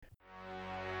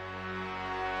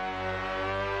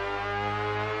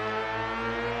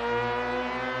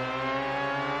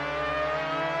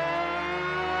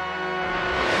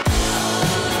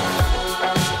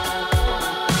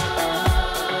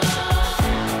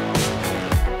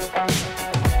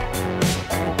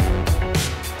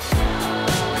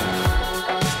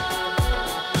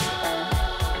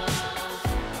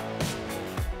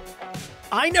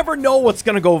I never know what's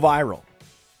going to go viral.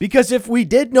 Because if we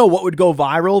did know what would go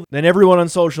viral, then everyone on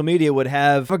social media would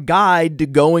have a guide to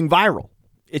going viral.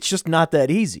 It's just not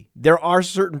that easy. There are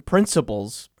certain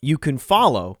principles you can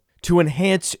follow to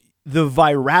enhance the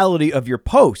virality of your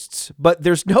posts, but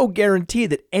there's no guarantee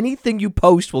that anything you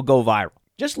post will go viral.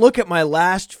 Just look at my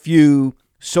last few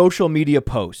social media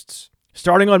posts.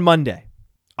 Starting on Monday,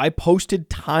 I posted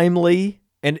timely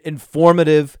and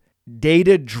informative,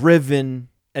 data-driven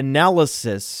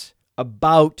analysis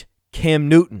about Cam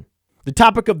Newton. The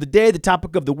topic of the day, the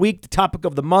topic of the week, the topic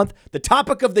of the month, the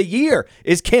topic of the year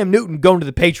is Cam Newton going to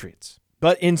the Patriots.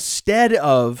 But instead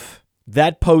of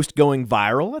that post going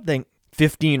viral, I think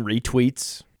 15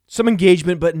 retweets, some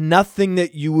engagement, but nothing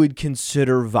that you would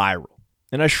consider viral.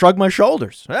 And I shrugged my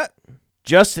shoulders.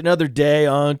 Just another day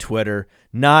on Twitter,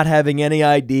 not having any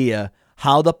idea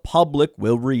how the public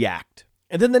will react.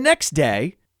 And then the next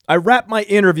day, I wrapped my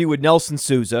interview with Nelson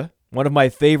Sousa, one of my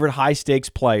favorite high-stakes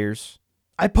players.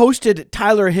 I posted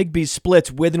Tyler Higbee's splits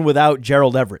with and without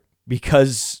Gerald Everett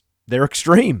because they're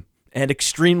extreme and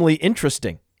extremely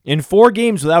interesting. In 4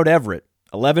 games without Everett,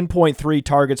 11.3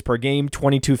 targets per game,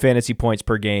 22 fantasy points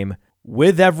per game.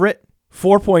 With Everett,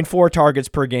 4.4 targets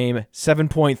per game,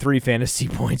 7.3 fantasy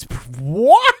points per...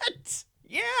 What?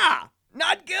 Yeah,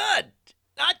 not good.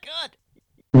 Not good.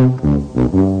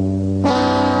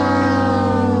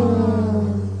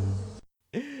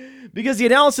 Because the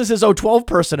analysis is, 12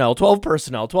 personnel, 12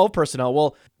 personnel, 12 personnel.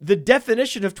 Well, the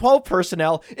definition of 12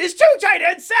 personnel is 2 tight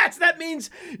end sets. That means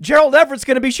Gerald Everett's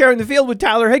going to be sharing the field with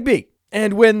Tyler Higbee.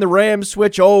 And when the Rams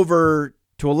switch over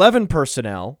to 11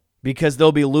 personnel, because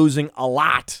they'll be losing a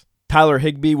lot, Tyler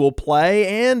Higbee will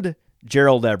play and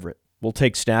Gerald Everett will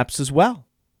take snaps as well.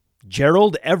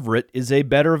 Gerald Everett is a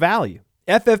better value.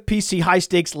 FFPC high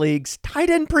stakes leagues, tight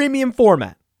end premium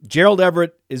format. Gerald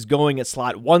Everett is going at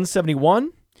slot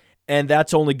 171, and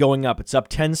that's only going up. It's up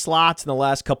 10 slots in the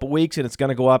last couple weeks, and it's going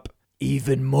to go up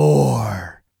even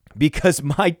more because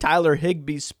my Tyler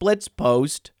Higbee splits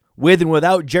post with and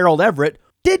without Gerald Everett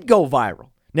did go viral.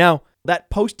 Now, that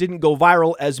post didn't go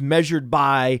viral as measured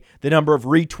by the number of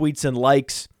retweets and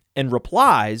likes and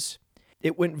replies.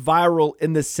 It went viral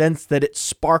in the sense that it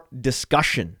sparked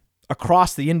discussion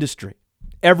across the industry.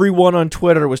 Everyone on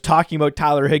Twitter was talking about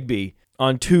Tyler Higbee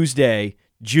on Tuesday,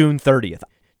 June 30th.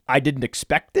 I didn't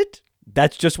expect it.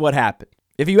 That's just what happened.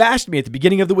 If you asked me at the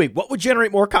beginning of the week, what would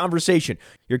generate more conversation,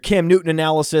 your Cam Newton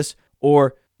analysis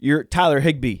or your Tyler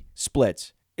Higbee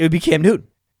splits, it would be Cam Newton.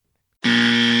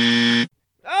 Oh,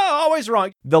 always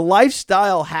wrong. The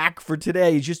lifestyle hack for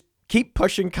today is just keep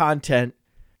pushing content,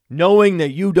 knowing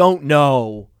that you don't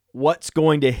know what's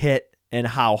going to hit and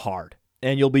how hard.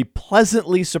 And you'll be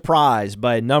pleasantly surprised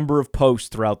by a number of posts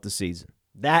throughout the season.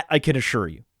 That I can assure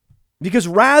you. Because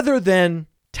rather than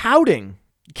touting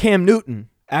Cam Newton,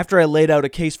 after I laid out a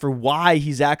case for why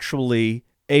he's actually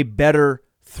a better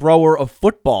thrower of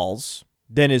footballs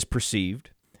than is perceived,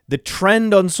 the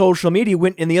trend on social media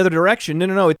went in the other direction.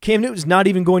 No. Cam Newton's not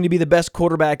even going to be the best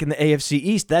quarterback in the AFC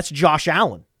East. That's Josh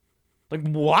Allen. Like,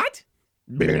 what?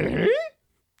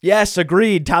 Yes,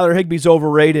 agreed. Tyler Higbee's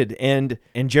overrated and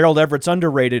Gerald Everett's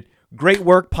underrated. Great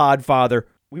work, Podfather.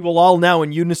 We will all now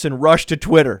in unison rush to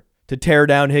Twitter to tear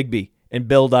down Higbee and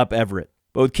build up Everett.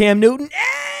 But with Cam Newton,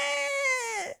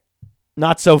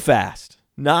 not so fast.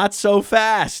 Not so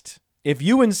fast. If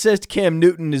you insist Cam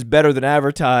Newton is better than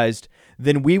advertised,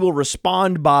 then we will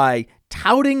respond by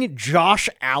touting Josh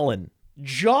Allen.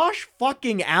 Josh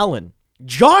fucking Allen.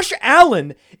 Josh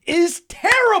Allen is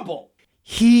terrible.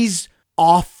 He's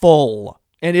awful.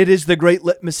 And it is the great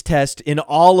litmus test in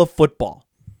all of football.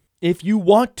 If you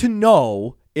want to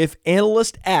know if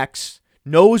Analyst X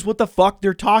knows what the fuck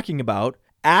they're talking about,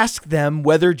 ask them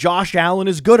whether Josh Allen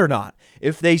is good or not.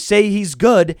 If they say he's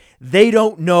good, they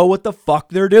don't know what the fuck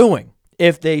they're doing.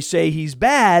 If they say he's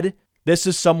bad, this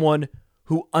is someone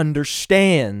who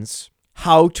understands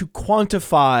how to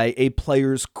quantify a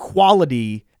player's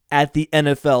quality at the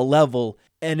NFL level,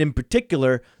 and in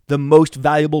particular, the most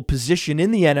valuable position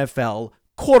in the NFL,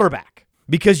 quarterback.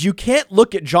 Because you can't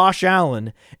look at Josh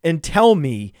Allen and tell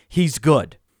me he's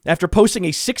good. After posting a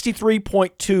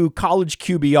 63.2 college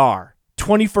QBR,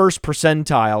 21st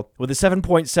percentile with a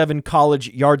 7.7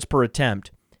 college yards per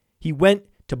attempt, he went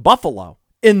to Buffalo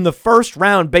in the first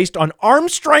round based on arm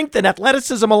strength and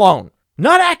athleticism alone.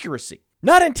 Not accuracy,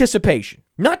 not anticipation,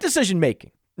 not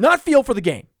decision-making, not feel for the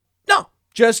game. No,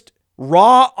 just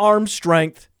raw arm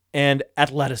strength and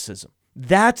athleticism.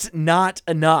 That's not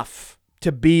enough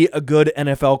to be a good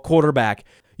NFL quarterback.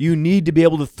 You need to be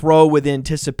able to throw with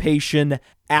anticipation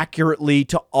accurately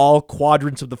to all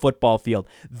quadrants of the football field.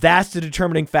 That's the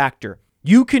determining factor.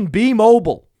 You can be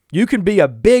mobile. You can be a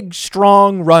big,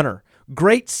 strong runner,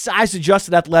 great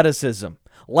size-adjusted athleticism,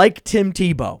 like Tim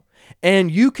Tebow, and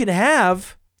you can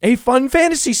have a fun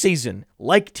fantasy season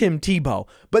like Tim Tebow,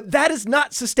 but that is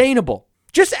not sustainable.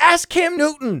 Just ask Cam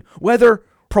Newton whether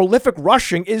prolific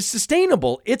rushing is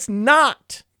sustainable. It's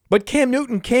not. But Cam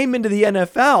Newton came into the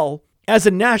NFL as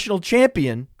a national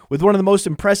champion with one of the most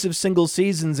impressive single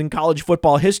seasons in college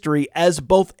football history as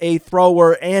both a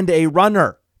thrower and a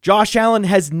runner. Josh Allen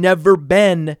has never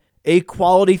been a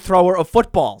quality thrower of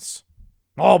footballs.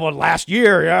 Oh, but last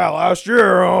year,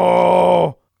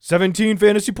 17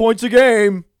 fantasy points a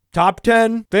game, top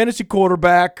 10 fantasy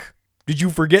quarterback. Did you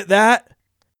forget that?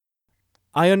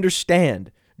 I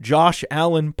understand Josh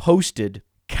Allen posted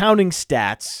counting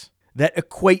stats that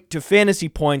equate to fantasy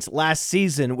points last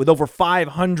season with over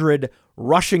 500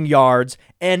 rushing yards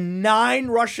and 9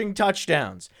 rushing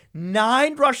touchdowns.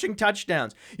 9 rushing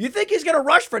touchdowns. You think he's going to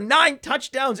rush for 9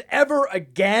 touchdowns ever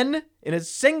again in a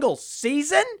single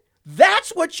season?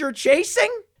 That's what you're chasing?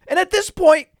 And at this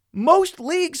point, most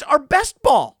leagues are best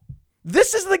ball.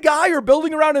 This is the guy you're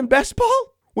building around in best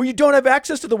ball? Where you don't have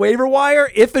access to the waiver wire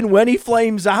if and when he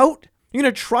flames out? You're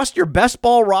going to trust your best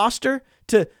ball roster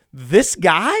to this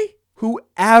guy who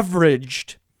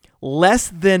averaged less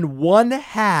than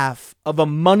 1/2 of a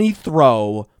money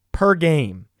throw per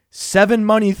game. 7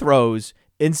 money throws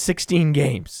in 16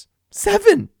 games.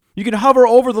 7. You can hover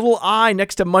over the little I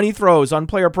next to money throws on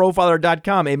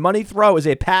playerprofiler.com. A money throw is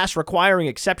a pass requiring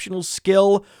exceptional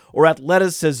skill or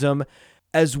athleticism,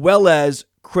 as well as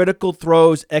critical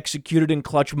throws executed in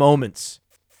clutch moments.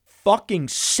 Fucking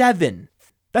 7.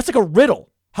 That's like a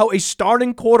riddle. How a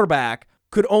starting quarterback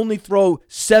could only throw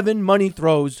 7 money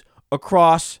throws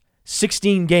across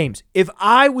 16 games. If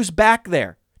I was back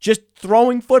there just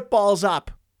throwing footballs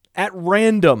up at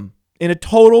random in a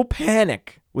total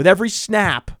panic with every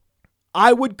snap,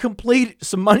 I would complete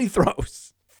some money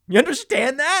throws. You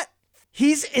understand that?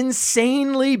 He's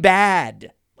insanely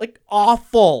bad. Like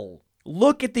awful.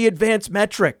 Look at the advanced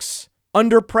metrics.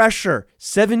 Under pressure,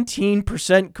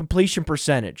 17% completion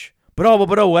percentage. But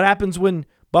what happens when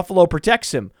Buffalo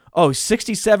protects him?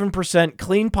 67%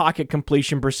 clean pocket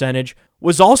completion percentage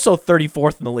was also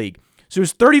 34th in the league. So he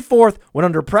was 34th when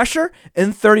under pressure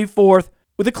and 34th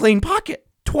with a clean pocket.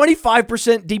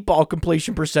 25% deep ball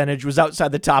completion percentage was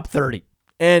outside the top 30.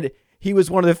 And he was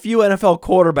one of the few NFL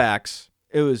quarterbacks.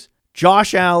 It was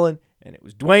Josh Allen and it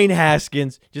was Dwayne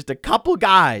Haskins, just a couple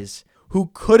guys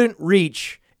who couldn't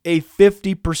reach a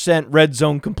 50% red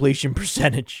zone completion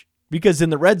percentage. Because in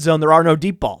the red zone, there are no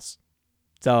deep balls.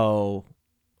 So,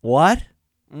 what?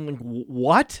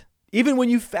 What? Even when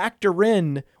you factor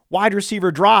in wide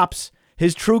receiver drops,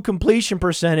 his true completion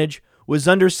percentage was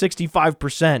under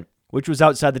 65%, which was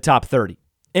outside the top 30.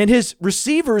 And his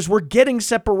receivers were getting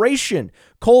separation.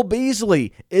 Cole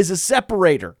Beasley is a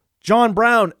separator. John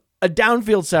Brown, a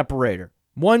downfield separator.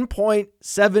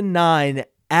 1.79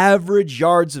 average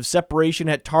yards of separation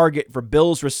at target for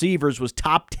Bills receivers was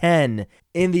top 10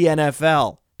 in the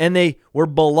NFL. And they were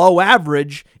below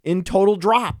average in total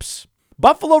drops.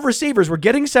 Buffalo receivers were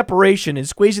getting separation and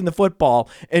squeezing the football,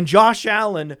 and Josh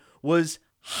Allen was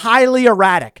highly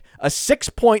erratic. A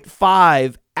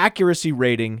 6.5 accuracy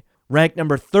rating, ranked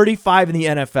number 35 in the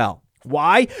NFL.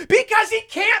 Why? Because he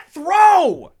can't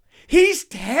throw. He's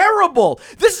terrible.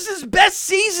 This is his best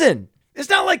season. It's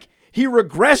not like he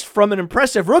regressed from an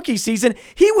impressive rookie season.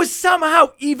 He was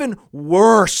somehow even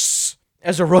worse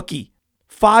as a rookie.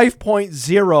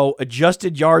 5.0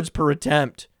 adjusted yards per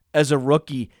attempt as a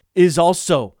rookie is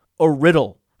also a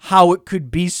riddle. How it could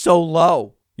be so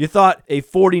low. You thought a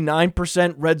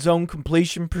 49% red zone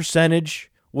completion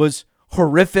percentage was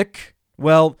horrific?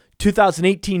 Well,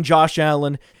 2018 Josh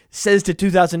Allen says to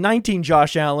 2019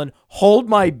 Josh Allen, hold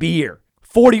my beer.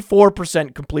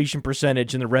 44% completion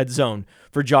percentage in the red zone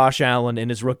for Josh Allen in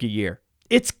his rookie year.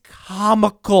 It's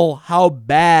comical how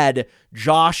bad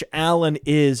Josh Allen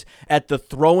is at the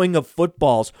throwing of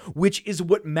footballs, which is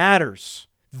what matters.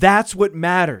 That's what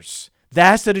matters.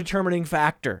 That's the determining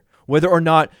factor, whether or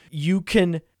not you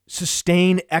can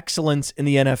sustain excellence in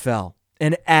the NFL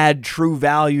and add true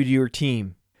value to your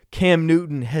team. Cam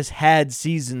Newton has had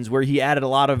seasons where he added a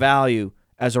lot of value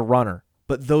as a runner,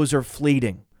 but those are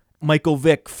fleeting. Michael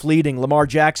Vick, fleeting. Lamar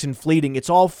Jackson, fleeting. It's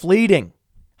all fleeting.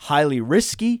 Highly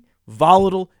risky,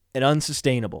 volatile, and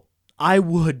unsustainable. I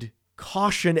would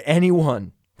caution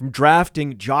anyone from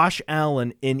drafting Josh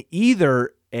Allen in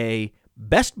either a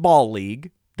best ball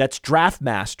league, that's Draft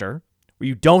Master, where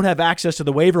you don't have access to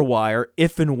the waiver wire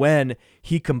if and when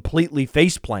he completely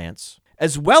face plants,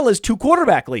 as well as 2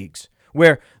 quarterback leagues,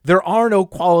 where there are no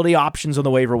quality options on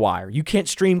the waiver wire. You can't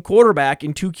stream quarterback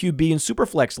in 2 QB and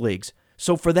Superflex leagues.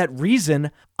 So for that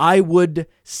reason, I would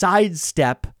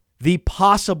sidestep the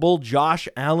possible Josh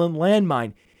Allen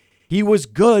landmine. He was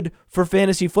good for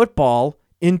fantasy football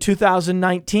in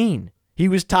 2019. He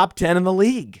was top 10 in the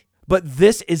league. But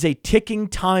this is a ticking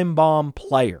time bomb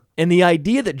player. And the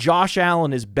idea that Josh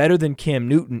Allen is better than Cam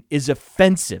Newton is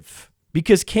offensive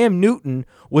because Cam Newton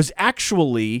was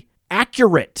actually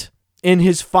accurate in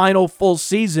his final full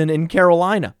season in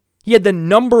Carolina. He had the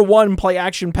number 1 play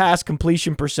action pass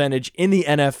completion percentage in the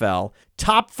NFL,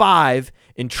 top 5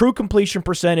 in true completion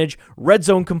percentage, red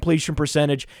zone completion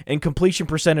percentage, and completion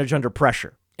percentage under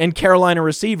pressure. And Carolina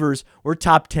receivers were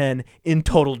top 10 in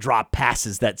total drop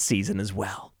passes that season as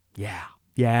well. Yeah.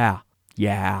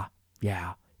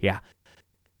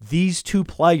 These two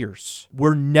players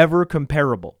were never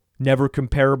comparable. Never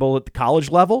comparable at the college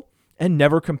level and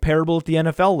never comparable at the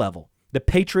NFL level. The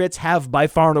Patriots have by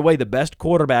far and away the best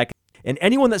quarterback, and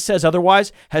anyone that says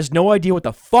otherwise has no idea what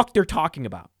the fuck they're talking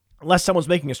about. Unless someone's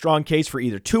making a strong case for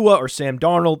either Tua or Sam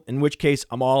Darnold, in which case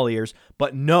I'm all ears.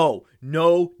 But no,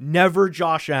 never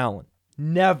Josh Allen.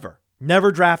 Never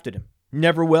drafted him.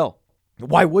 Never will.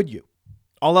 Why would you?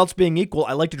 All else being equal,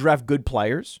 I like to draft good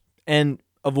players and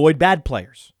avoid bad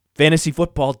players. Fantasy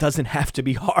football doesn't have to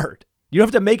be hard. You don't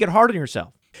have to make it hard on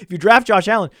yourself. If you draft Josh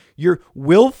Allen, you're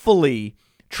willfully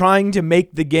trying to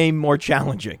make the game more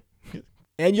challenging.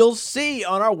 And you'll see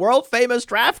on our world-famous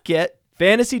draft kit,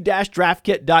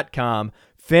 fantasy-draftkit.com,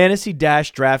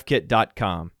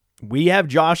 fantasy-draftkit.com. We have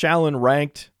Josh Allen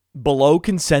ranked below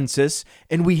consensus,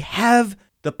 and we have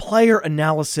the player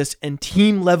analysis and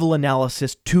team-level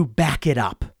analysis to back it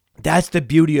up. That's the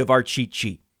beauty of our cheat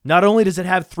sheet. Not only does it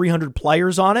have 300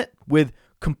 players on it with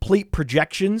complete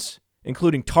projections,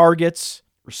 including targets,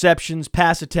 receptions,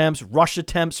 pass attempts, rush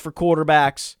attempts for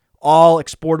quarterbacks, all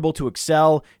exportable to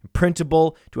Excel and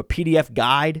printable to a PDF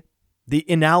guide. The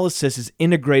analysis is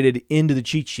integrated into the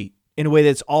cheat sheet in a way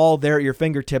that's all there at your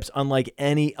fingertips, unlike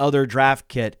any other draft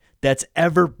kit that's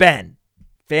ever been.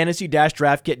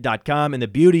 Fantasy-draftkit.com, and the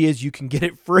beauty is you can get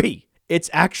it free. It's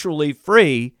actually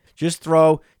free. Just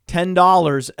throw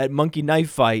 $10 at Monkey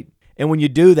Knife Fight, and when you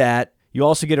do that, you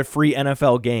also get a free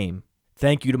NFL game.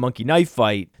 Thank you to Monkey Knife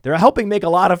Fight. They're helping make a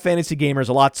lot of fantasy gamers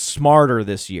a lot smarter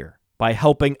this year by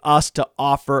helping us to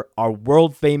offer our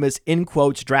world-famous, in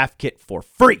quotes, draft kit for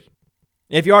free.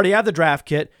 If you already have the draft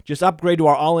kit, just upgrade to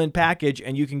our all-in package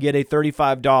and you can get a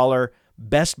 $35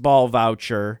 Best Ball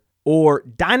voucher or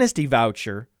Dynasty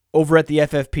voucher over at the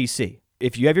FFPC.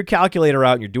 If you have your calculator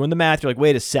out and you're doing the math, you're like,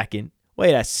 wait a second.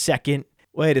 I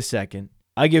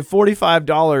give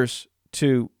 $45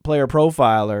 to Player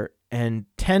Profiler and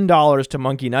 $10 to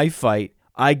Monkey Knife Fight.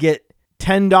 I get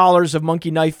 $10 of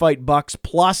Monkey Knife Fight bucks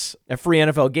plus a free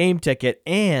NFL game ticket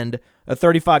and a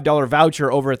 $35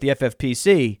 voucher over at the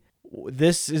FFPC.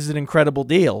 This is an incredible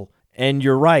deal. And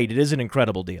you're right, it is an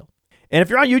incredible deal. And if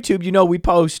you're on YouTube, you know we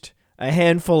post a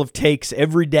handful of takes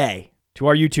every day to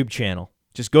our YouTube channel.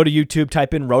 Just go to YouTube,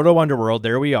 type in Roto Underworld.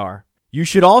 There we are. You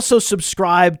should also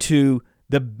subscribe to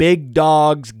the Big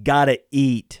Dogs Gotta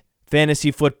Eat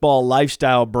fantasy football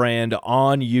lifestyle brand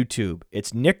on YouTube.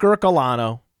 It's Nick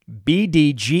Ercolano,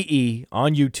 BDGE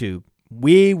on YouTube.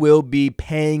 We will be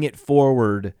paying it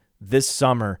forward this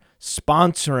summer,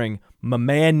 sponsoring my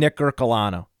man Nick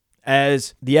Ercolano,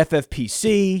 as the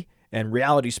FFPC and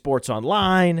Reality Sports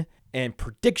Online and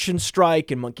Prediction Strike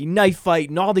and Monkey Knife Fight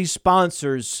and all these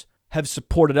sponsors have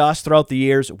supported us throughout the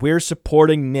years. We're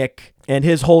supporting Nick and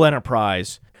his whole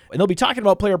enterprise. And they'll be talking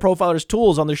about Player Profiler's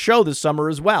tools on the show this summer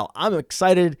as well. I'm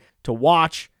excited to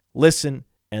watch, listen,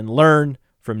 and learn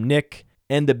from Nick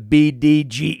and the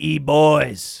BDGE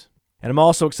boys. And I'm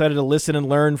also excited to listen and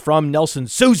learn from Nelson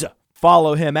Souza.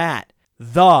 Follow him at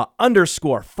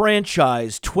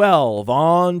 _franchise12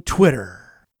 on Twitter.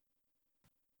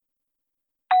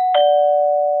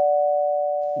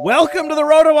 Welcome to the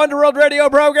Roto Underworld radio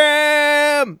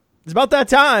program. It's about that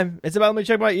time. It's about, let me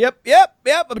check my, yep,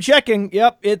 I'm checking.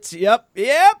 It's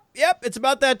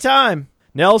about that time.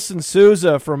 Nelson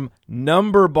Souza from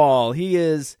Number Ball. He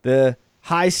is the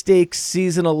high-stakes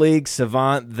seasonal league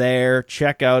savant there.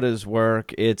 Check out his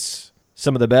work. It's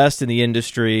some of the best in the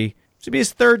industry. This will be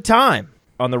his third time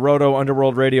on the Roto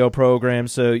Underworld radio program,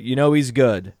 so you know he's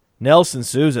good. Nelson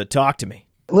Souza, talk to me.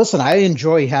 Listen, I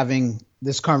enjoy having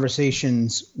this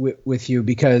conversations with you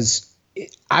because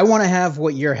I want to have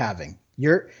what you're having.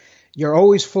 You're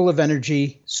always full of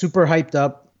energy, super hyped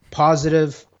up,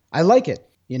 positive. I like it,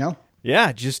 you know?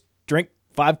 Yeah, just drink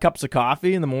 5 cups of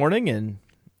coffee in the morning and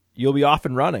you'll be off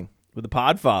and running with the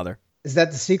Podfather. Is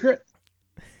that the secret?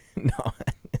 No,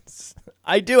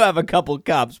 I do have a couple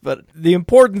cups, but the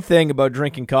important thing about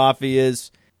drinking coffee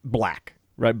is black,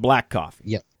 right? Black coffee.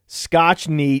 Yep. Scotch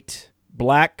neat,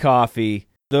 black coffee,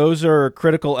 those are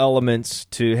critical elements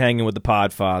to hanging with the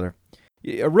Podfather.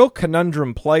 A real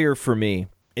conundrum player for me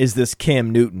is this Cam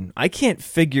Newton. I can't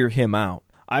figure him out.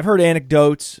 I've heard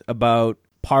anecdotes about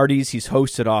parties he's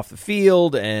hosted off the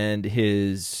field and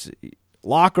his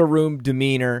locker room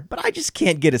demeanor, but I just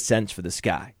can't get a sense for this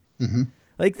guy. Mm-hmm.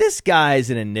 Like, this guy is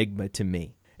an enigma to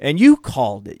me. And you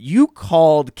called it. You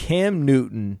called Cam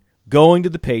Newton going to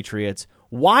the Patriots.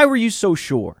 Why were you so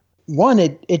sure? One,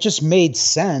 it just made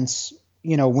sense,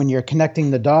 when you're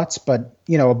connecting the dots. But,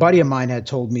 a buddy of mine had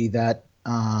told me that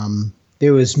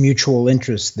there was mutual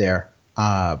interest there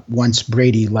once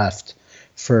Brady left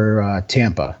for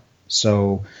Tampa.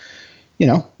 So,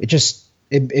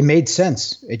 it made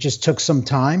sense. It just took some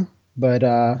time, but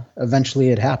eventually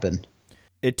it happened.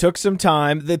 It took some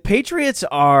time. The Patriots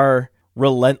are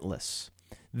relentless.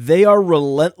 They are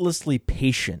relentlessly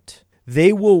patient.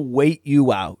 They will wait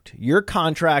you out. Your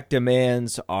contract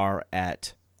demands are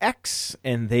at X,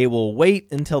 and they will wait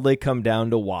until they come down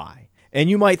to Y. And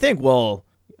you might think, well,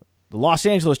 the Los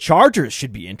Angeles Chargers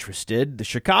should be interested. The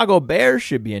Chicago Bears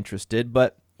should be interested.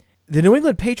 But the New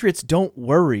England Patriots don't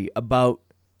worry about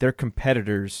their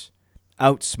competitors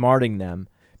outsmarting them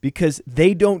because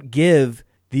they don't give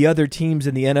the other teams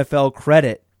in the NFL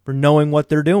credit for knowing what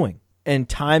they're doing. And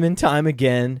time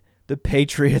again, the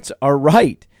Patriots are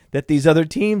right that these other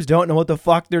teams don't know what the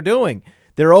fuck they're doing.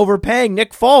 They're overpaying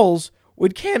Nick Foles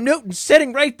with Cam Newton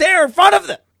sitting right there in front of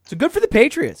them. So good for the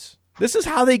Patriots. This is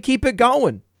how they keep it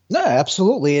going. No,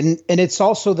 absolutely. And it's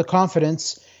also the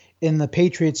confidence in the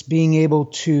Patriots being able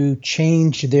to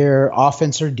change their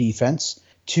offense or defense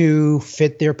to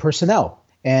fit their personnel.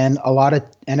 And a lot of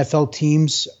NFL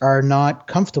teams are not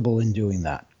comfortable in doing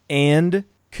that. And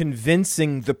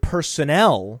convincing the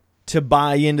personnel to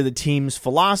buy into the team's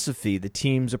philosophy, the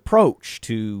team's approach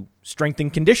to strength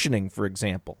and conditioning, for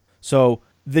example. So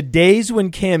the days when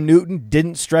Cam Newton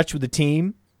didn't stretch with the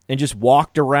team and just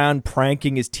walked around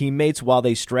pranking his teammates while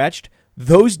they stretched,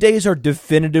 those days are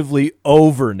definitively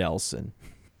over, Nelson.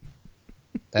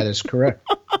 That is correct.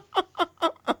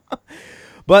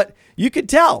 But you could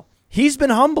tell he's been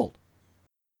humbled.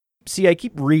 See, I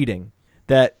keep reading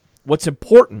that what's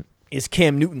important is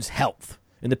Cam Newton's health,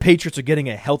 and the Patriots are getting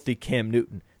a healthy Cam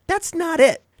Newton. That's not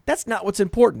it. That's not what's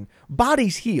important.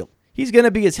 Bodies heal. He's going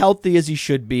to be as healthy as he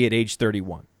should be at age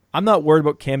 31. I'm not worried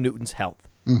about Cam Newton's health.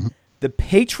 Mm-hmm. The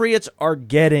Patriots are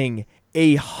getting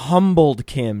a humbled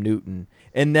Cam Newton,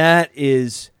 and that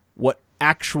is what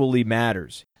actually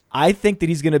matters. I think that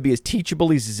he's going to be as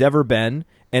teachable as he's ever been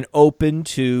and open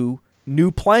to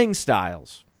new playing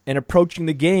styles and approaching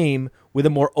the game with a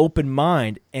more open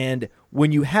mind. And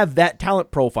when you have that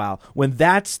talent profile, when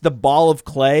that's the ball of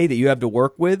clay that you have to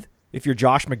work with, if you're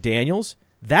Josh McDaniels,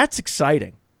 that's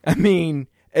exciting. I mean,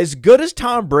 as good as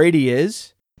Tom Brady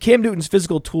is, Cam Newton's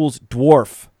physical tools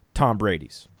dwarf Tom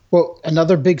Brady's. Well,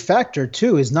 another big factor,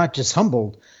 too, is not just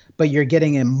humbled, but you're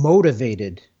getting a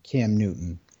motivated Cam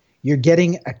Newton. You're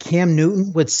getting a Cam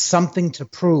Newton with something to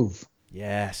prove.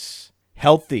 Yes.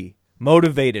 Healthy,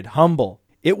 motivated, humble.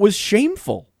 It was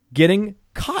shameful getting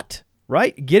cut,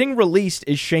 right? Getting released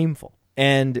is shameful.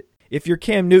 And if you're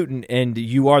Cam Newton and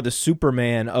you are the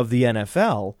Superman of the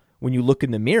NFL, when you look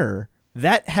in the mirror,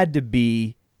 that had to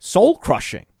be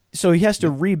soul-crushing. So he has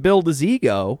to rebuild his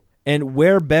ego, and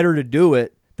where better to do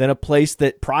it than a place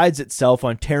that prides itself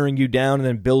on tearing you down and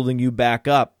then building you back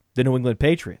up, the New England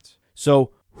Patriots.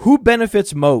 So who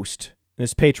benefits most in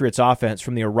this Patriots offense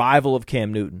from the arrival of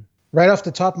Cam Newton? Right off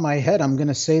the top of my head, I'm going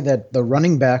to say that the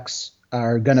running backs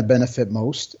are going to benefit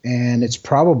most, and it's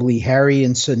probably Harry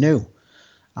and Sanu.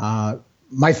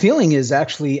 My feeling is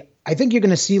actually, I think you're going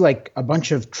to see like a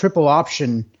bunch of triple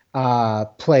option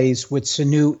plays with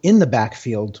Sanu in the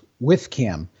backfield with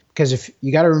Cam. Because if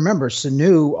you got to remember,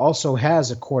 Sanu also has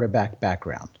a quarterback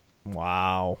background.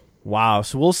 Wow.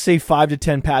 So we'll see 5 to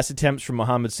 10 pass attempts from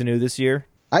Mohamed Sanu this year?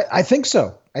 I think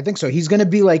so. He's going to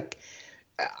be like,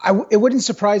 it wouldn't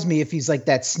surprise me if he's like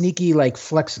that sneaky like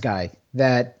flex guy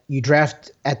that you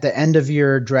draft at the end of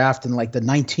your draft in like the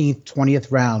 19th,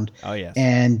 20th round. Oh, yes.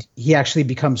 And he actually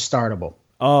becomes startable.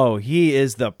 Oh, he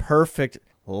is the perfect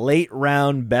late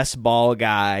round best ball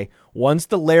guy. Once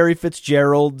the Larry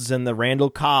Fitzgeralds and the Randall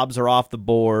Cobbs are off the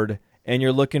board and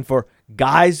you're looking for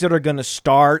guys that are going to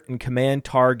start and command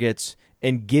targets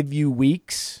and give you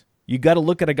weeks, you got to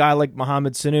look at a guy like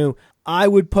Mohamed Sanu. I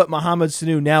would put Mohamed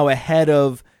Sanu now ahead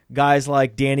of guys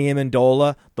like Danny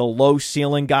Amendola, the low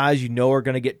ceiling guys you know are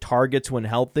going to get targets when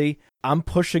healthy. I'm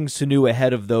pushing Sanu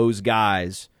ahead of those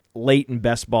guys late in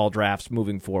best ball drafts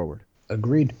moving forward.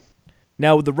 Agreed.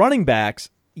 Now, with the running backs,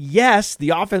 yes, the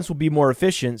offense will be more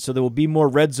efficient, so there will be more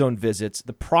red zone visits.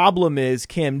 The problem is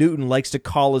Cam Newton likes to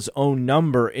call his own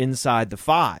number inside the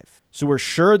 5. So we're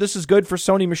sure this is good for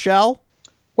Sony Michel?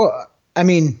 Well, I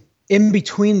mean, in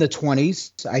between the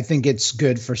 20s, I think it's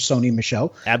good for Sony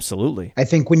Michel. Absolutely. I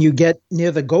think when you get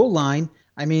near the goal line,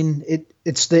 I mean,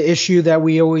 it's the issue that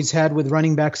we always had with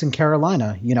running backs in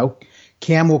Carolina. You know,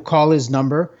 Cam will call his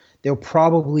number. They'll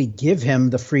probably give him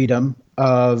the freedom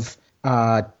of,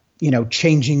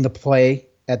 changing the play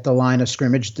at the line of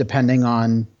scrimmage, depending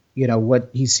on, what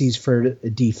he sees for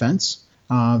defense.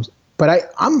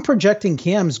 But I'm projecting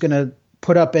Cam's going to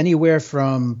put up anywhere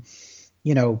from,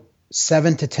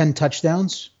 7 to 10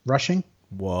 touchdowns rushing.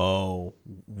 Whoa.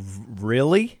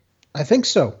 Really? I think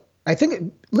so.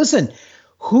 Listen,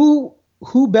 who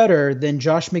better than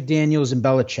Josh McDaniels and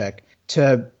Belichick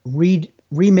to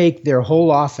remake their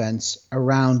whole offense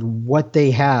around what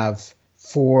they have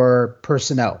for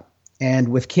personnel? And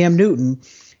with Cam Newton,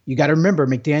 you got to remember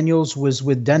McDaniels was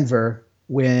with Denver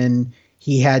when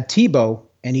he had Tebow,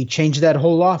 and he changed that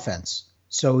whole offense.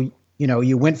 So,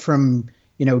 you went from,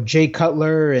 Jay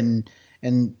Cutler and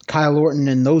Kyle Orton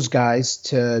and those guys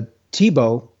to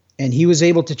Tebow, and he was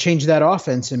able to change that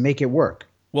offense and make it work.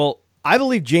 Well, I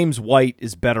believe James White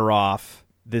is better off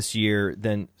this year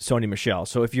than Sony Michel.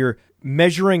 So if you're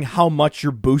measuring how much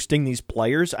you're boosting these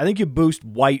players, I think you boost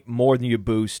White more than you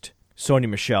boost Sony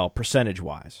Michel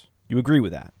percentage-wise. You agree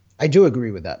with that? I do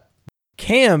agree with that.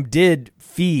 Cam did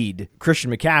feed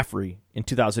Christian McCaffrey in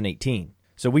 2018.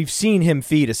 So we've seen him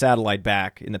feed a satellite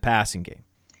back in the passing game.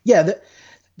 Yeah,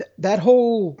 that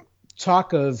whole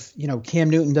talk of, Cam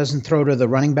Newton doesn't throw to the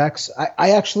running backs,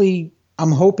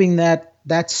 I'm hoping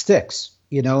that sticks,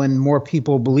 and more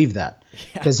people believe that.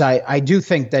 Because I do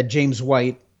think that James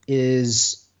White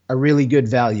is a really good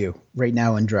value right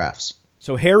now in drafts.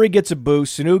 So Harry gets a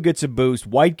boost, Sanu gets a boost,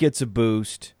 White gets a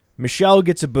boost, Michel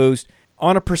gets a boost.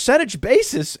 On a percentage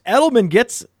basis, Edelman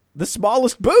gets the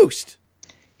smallest boost.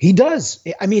 He does.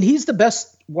 I mean, he's the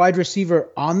best wide receiver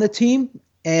on the team,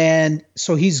 and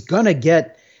so he's going to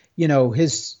get,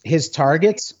 his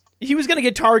targets. He was going to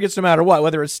get targets no matter what,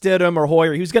 whether it's Stidham or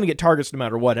Hoyer. He was going to get targets no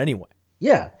matter what anyway.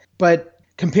 Yeah, but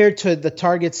compared to the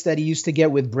targets that he used to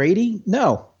get with Brady,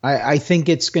 no. I think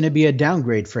it's going to be a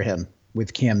downgrade for him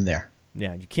with Cam there.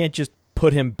 Yeah, you can't just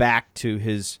put him back to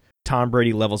his Tom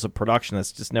Brady levels of production.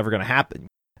 That's just never going to happen.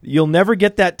 You'll never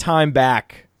get that time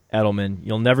back, Edelman.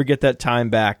 You'll never get that time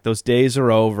back. Those days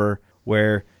are over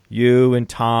where you and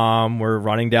Tom were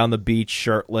running down the beach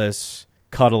shirtless,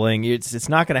 cuddling. It's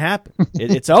not going to happen.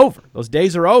 It's over. Those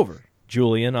days are over,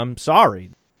 Julian. I'm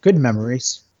sorry. Good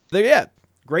memories. Yeah,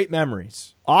 great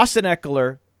memories. Austin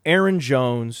Eckler, Aaron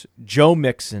Jones, Joe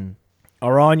Mixon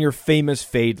are on your famous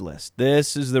fade list.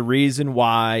 This is the reason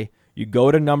why you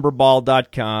go to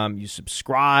numberball.com, you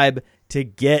subscribe to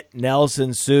get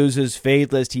Nelson Sousa's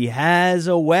fade list. He has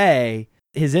a way.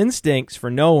 His instincts for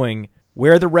knowing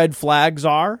where the red flags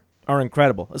are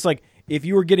incredible. It's like if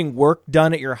you were getting work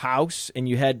done at your house and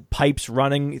you had pipes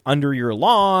running under your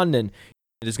lawn and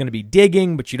there's going to be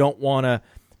digging, but you don't want to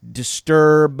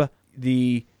disturb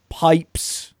the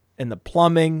pipes and the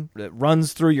plumbing that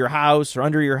runs through your house or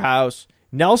under your house.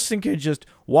 Nelson could just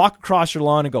walk across your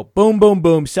lawn and go boom, boom,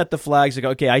 boom, set the flags. Like,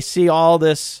 okay, I see all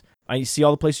this. I see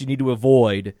all the places you need to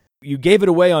avoid. You gave it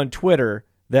away on Twitter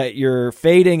that you're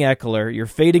fading Eckler, you're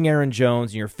fading Aaron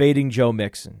Jones, and you're fading Joe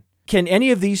Mixon. Can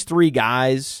any of these three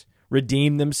guys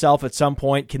redeem themselves at some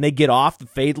point? Can they get off the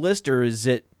fade list, or is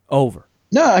it over?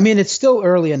 No, I mean, it's still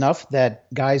early enough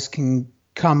that guys can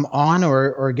come on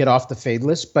or get off the fade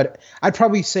list. But I'd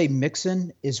probably say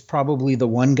Mixon is probably the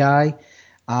one guy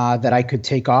that I could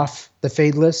take off the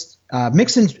fade list.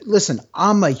 Mixon, listen,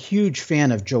 I'm a huge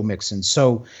fan of Joe Mixon.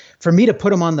 So for me to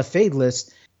put him on the fade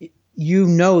list,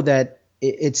 that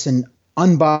it's an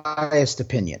unbiased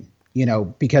opinion,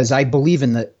 because I believe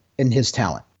in his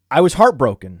talent. I was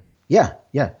heartbroken. Yeah.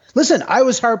 Listen, I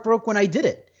was heartbroken when I did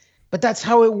it, but that's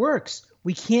how it works.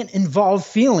 We can't involve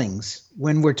feelings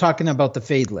when we're talking about the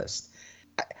fade list.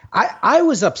 I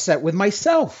was upset with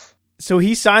myself. So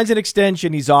he signs an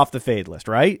extension. He's off the fade list,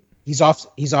 right? He's off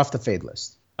the fade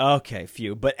list. Okay,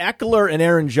 phew. But Eckler and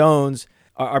Aaron Jones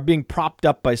are being propped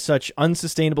up by such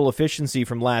unsustainable efficiency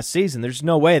from last season. There's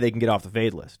no way they can get off the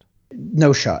fade list.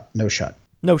 No shot.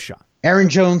 Aaron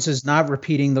Jones is not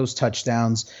repeating those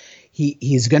touchdowns.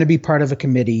 He's going to be part of a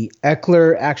committee.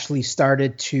 Eckler actually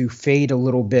started to fade a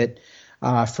little bit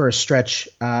for a stretch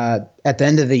at the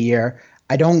end of the year.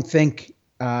 I don't think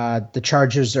the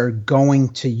Chargers are going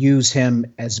to use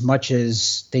him as much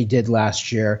as they did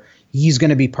last year. He's going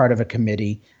to be part of a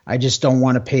committee. I just don't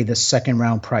want to pay the second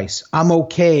round price. I'm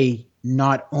okay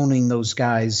not owning those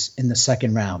guys in the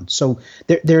second round. So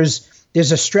there's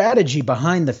a strategy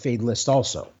behind the fade list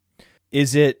also.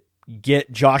 Is it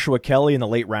get Joshua Kelly in the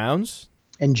late rounds?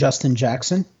 And Justin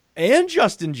Jackson.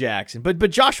 But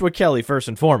Joshua Kelly first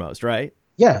and foremost, right?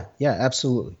 Yeah,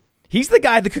 absolutely. He's the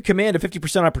guy that could command a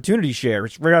 50% opportunity share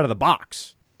right out of the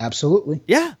box. Absolutely.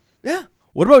 Yeah.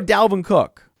 What about Dalvin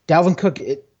Cook? Dalvin Cook,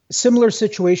 similar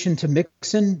situation to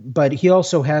Mixon, but he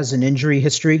also has an injury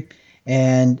history,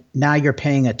 and now you're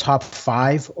paying a top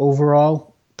 5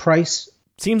 overall price.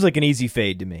 Seems like an easy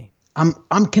fade to me.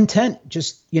 I'm content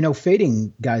just,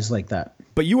 fading guys like that.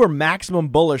 But you were maximum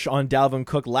bullish on Dalvin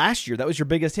Cook last year. That was your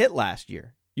biggest hit last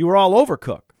year. You were all over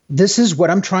Cook. This is what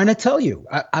I'm trying to tell you.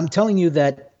 I'm telling you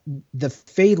that the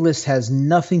fade list has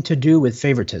nothing to do with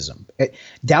favoritism.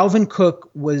 Dalvin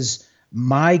Cook was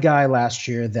my guy last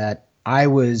year that I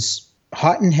was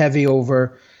hot and heavy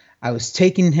over. I was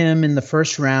taking him in the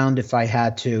first round if I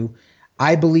had to.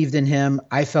 I believed in him.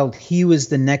 I felt he was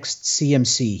the next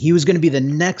CMC. He was going to be the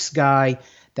next guy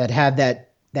that had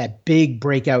that big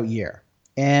breakout year.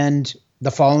 And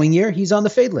the following year, he's on the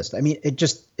fade list. I mean,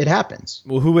 it happens.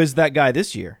 Well, who is that guy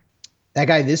this year? That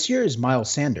guy this year is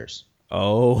Miles Sanders.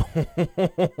 Oh.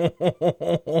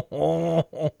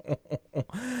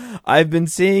 I've been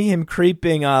seeing him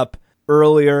creeping up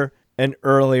earlier and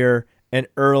earlier and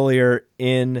earlier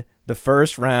in the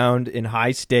first round in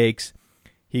high stakes.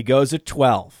 He goes at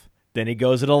 12, then he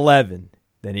goes at 11,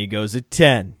 then he goes at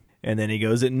 10, and then he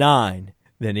goes at 9,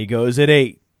 then he goes at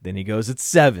 8, then he goes at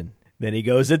 7, then he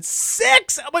goes at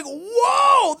 6. I'm like,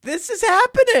 whoa, this is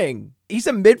happening. He's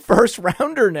a mid-first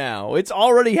rounder now. It's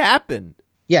already happened.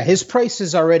 Yeah, his price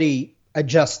is already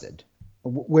adjusted.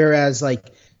 Whereas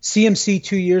like CMC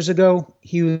 2 years ago,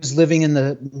 he was living in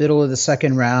the middle of the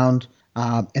second round.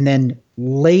 And then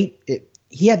late,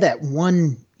 he had that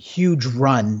one huge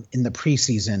run in the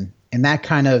preseason, and that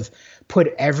kind of put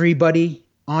everybody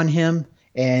on him,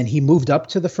 and he moved up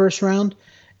to the first round.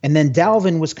 And then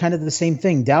Dalvin was kind of the same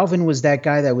thing. Dalvin was that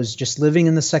guy that was just living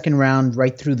in the second round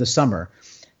right through the summer.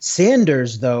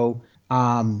 Sanders, though,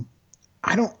 I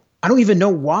don't even know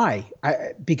why.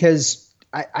 Because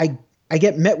I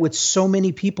get met with so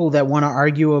many people that want to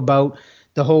argue about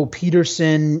the whole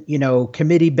Peterson,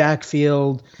 committee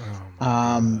backfield,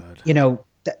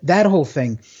 that whole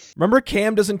thing. Remember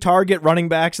Cam doesn't target running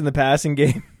backs in the passing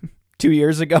game 2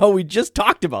 years ago? We just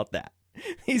talked about that.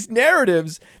 These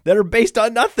narratives that are based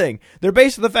on nothing. They're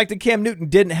based on the fact that Cam Newton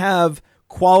didn't have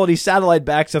quality satellite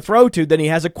backs to throw to. Then he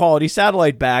has a quality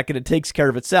satellite back, and it takes care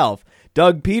of itself.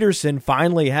 Doug Peterson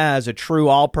finally has a true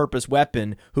all-purpose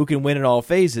weapon who can win in all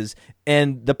phases,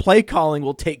 and the play calling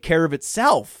will take care of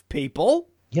itself, people.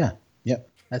 Yeah.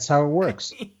 That's how it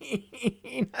works.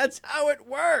 That's how it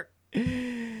works.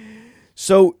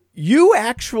 So you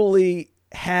actually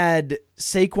had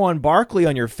Saquon Barkley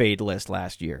on your fade list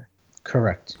last year.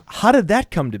 Correct. How did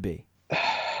that come to be?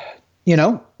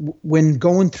 When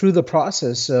going through the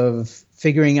process of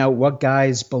figuring out what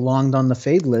guys belonged on the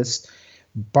fade list,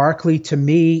 Barkley, to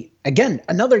me, again,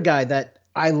 another guy that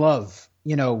I love.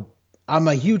 I'm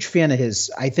a huge fan of his.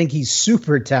 I think he's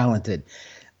super talented.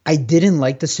 I didn't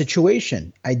like the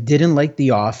situation. I didn't like the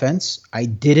offense. I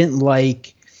didn't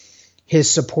like his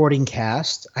supporting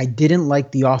cast. I didn't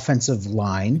like the offensive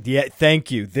line. Yeah, thank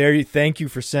you. Thank you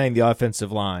for saying the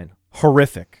offensive line.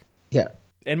 Horrific. Yeah.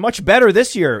 And much better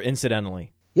this year,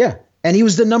 incidentally. Yeah. And he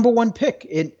was the number one pick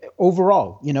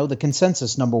overall, the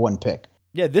consensus number one pick.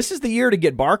 Yeah, this is the year to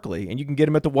get Barkley, and you can get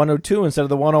him at the 102 instead of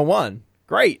the 101.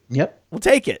 Great. Yep. We'll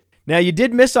take it. Now, you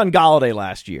did miss on Golladay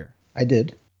last year. I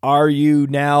did. Are you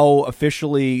now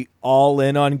officially all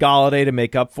in on Golladay to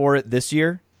make up for it this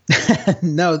year?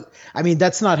 No, I mean,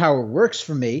 that's not how it works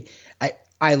for me.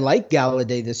 I like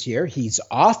Golladay this year. He's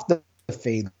off the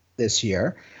fade this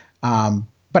year.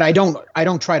 But I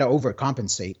don't try to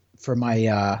overcompensate for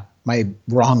my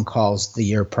wrong calls the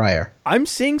year prior. I'm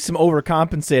seeing some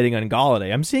overcompensating on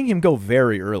Golladay. I'm seeing him go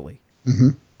very early.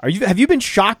 Mm-hmm. Have you been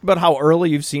shocked about how early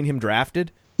you've seen him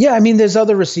drafted? Yeah, I mean, there's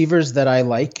other receivers that I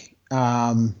like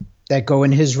that go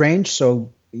in his range.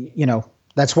 So,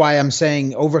 that's why I'm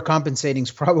saying overcompensating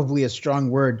is probably a strong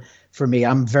word for me.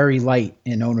 I'm very light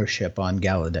in ownership on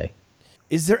Golladay.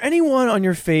 Is there anyone on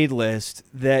your fade list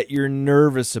that you're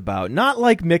nervous about? Not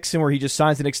like Mixon where he just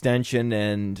signs an extension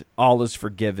and all is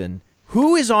forgiven.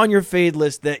 Who is on your fade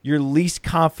list that you're least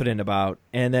confident about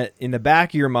and that in the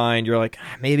back of your mind you're like,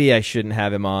 maybe I shouldn't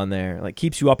have him on there? Like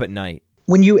keeps you up at night.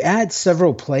 When you add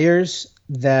several players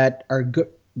that are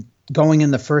going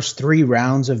in the first 3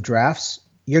 rounds of drafts,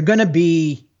 you're going to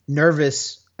be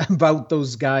nervous about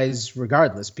those guys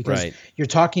regardless because right. You're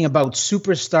talking about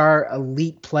superstar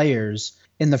elite players.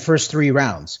 in the first 3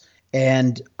 rounds.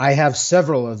 And I have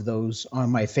several of those on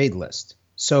my fade list.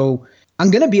 So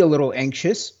I'm going to be a little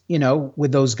anxious,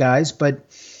 with those guys. But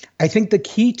I think the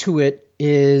key to it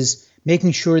is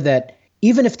making sure that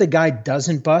even if the guy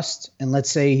doesn't bust, and let's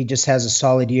say he just has a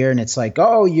solid year and it's like,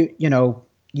 oh,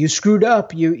 you screwed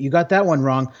up, you got that one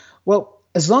wrong. Well,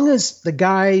 as long as the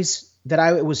guys that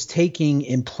I was taking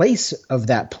in place of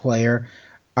that player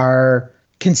are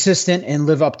consistent and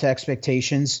live up to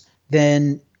expectations,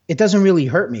 then it doesn't really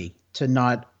hurt me to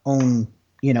not own,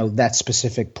 that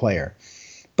specific player.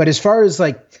 But as far as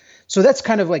so that's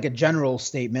kind of like a general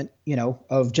statement,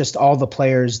 of just all the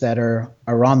players that are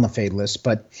on the fade list.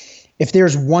 But if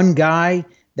there's one guy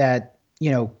that,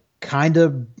 kind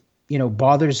of,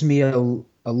 bothers me a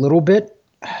little bit,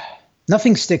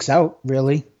 nothing sticks out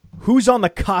really. Who's on the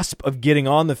cusp of getting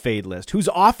on the fade list? Who's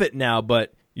off it now,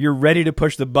 but you're ready to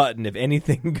push the button if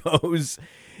anything goes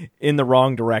in the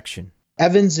wrong direction?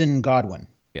 Evans and Godwin.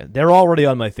 Yeah, they're already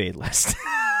on my fade list.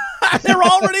 They're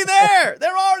already there.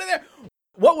 They're already there.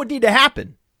 What would need to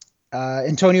happen?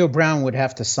 Antonio Brown would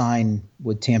have to sign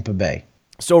with Tampa Bay.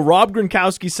 So Rob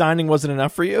Gronkowski signing wasn't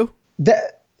enough for you?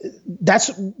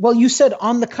 You said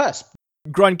on the cusp.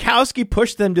 Gronkowski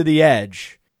pushed them to the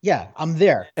edge. Yeah, I'm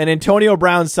there. And Antonio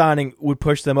Brown signing would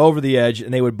push them over the edge,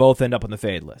 and they would both end up on the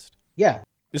fade list. Yeah.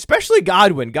 Especially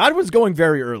Godwin. Godwin's going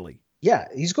very early. Yeah,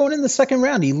 he's going in the second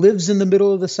round. He lives in the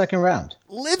middle of the second round.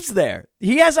 Lives there.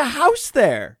 He has a house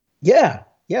there. Yeah.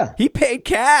 He paid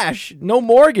cash, no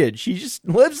mortgage. He just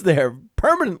lives there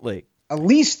permanently. At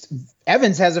least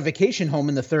Evans has a vacation home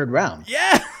in the third round.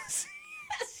 Yes.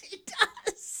 Yes, he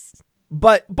does.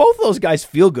 But both those guys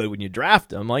feel good when you draft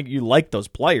them. You like those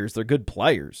players. They're good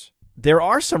players. There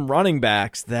are some running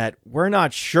backs that we're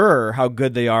not sure how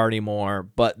good they are anymore,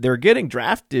 but they're getting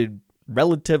drafted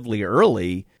relatively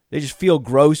early. They just feel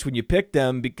gross when you pick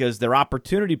them because their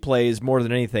opportunity plays more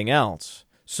than anything else.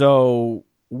 So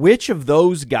which of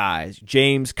those guys,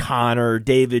 James Conner,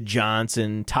 David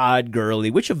Johnson, Todd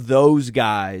Gurley, which of those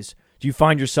guys do you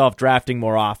find yourself drafting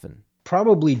more often?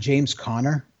 Probably James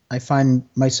Conner. I find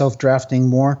myself drafting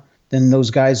more than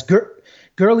those guys.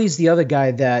 Gurley's the other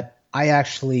guy that I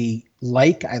actually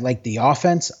like. I like the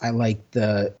offense. I like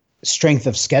the strength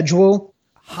of schedule.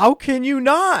 How can you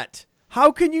not?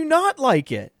 How can you not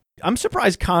like it? I'm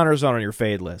surprised Connor's not on your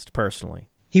fade list, personally.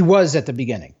 He was at the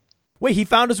beginning. Wait, he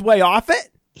found his way off it?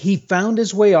 He found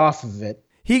his way off of it.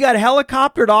 He got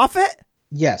helicoptered off it?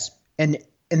 Yes. And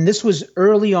this was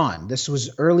early on. This was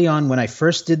early on when I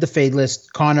first did the fade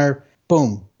list. Connor,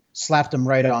 boom, slapped him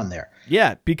right on there.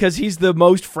 Yeah, because he's the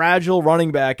most fragile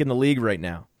running back in the league right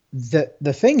now.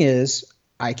 The thing is,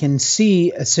 I can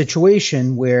see a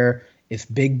situation where if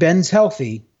Big Ben's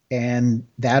healthy and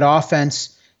that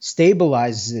offense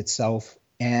stabilizes itself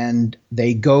and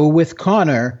they go with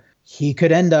Connor, he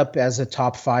could end up as a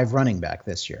top 5 running back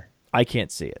this year. I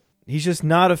can't see it. He's just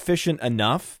not efficient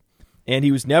enough, and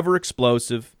he was never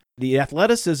explosive. The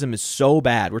athleticism is so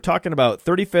bad. We're talking about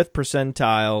 35th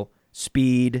percentile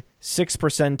speed, 6th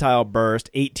percentile burst,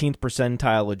 18th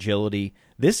percentile agility.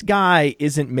 This guy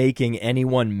isn't making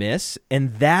anyone miss,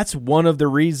 and that's one of the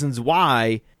reasons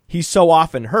why he's so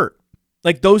often hurt.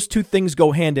 Those two things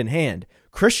go hand in hand.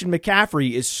 Christian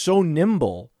McCaffrey is so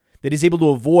nimble that he's able to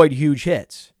avoid huge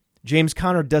hits. James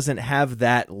Conner doesn't have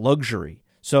that luxury.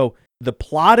 So the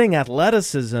plodding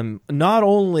athleticism not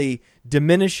only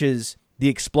diminishes the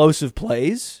explosive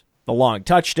plays, the long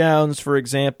touchdowns, for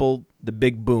example, the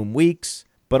big boom weeks,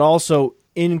 but also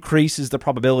increases the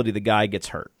probability the guy gets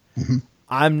hurt. Mm-hmm.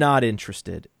 I'm not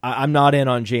interested. I'm not in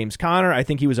on James Conner. I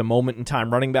think he was a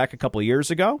moment-in-time running back a couple of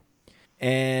years ago.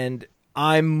 And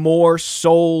I'm more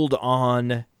sold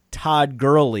on Todd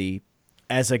Gurley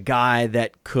as a guy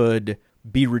that could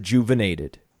be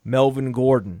rejuvenated. Melvin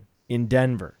Gordon in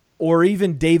Denver. Or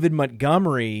even David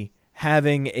Montgomery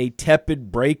having a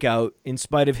tepid breakout in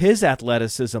spite of his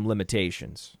athleticism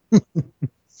limitations.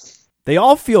 They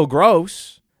all feel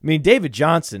gross. I mean, David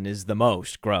Johnson is the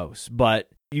most gross, but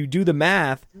you do the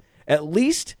math, at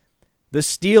least the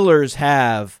Steelers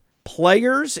have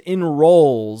players in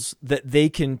roles that they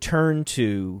can turn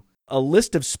to, a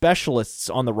list of specialists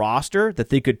on the roster that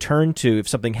they could turn to if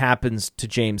something happens to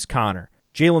James Conner.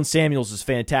 Jalen Samuels is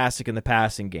fantastic in the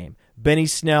passing game. Benny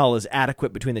Snell is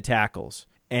adequate between the tackles.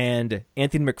 And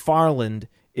Anthony McFarland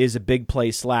is a big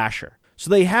play slasher. So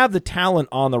they have the talent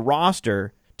on the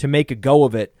roster to make a go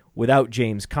of it without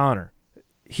James Conner.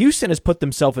 Houston has put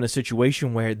themselves in a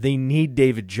situation where they need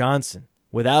David Johnson.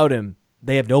 Without him,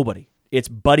 they have nobody. It's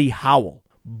Buddy Howell.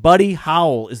 Buddy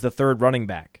Howell is the third running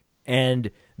back.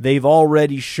 And they've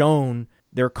already shown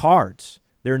their cards.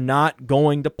 They're not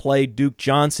going to play Duke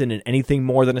Johnson in anything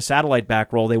more than a satellite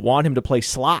back role. They want him to play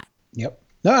slot. Yep.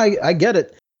 No, I get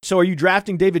it. So are you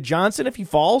drafting David Johnson if he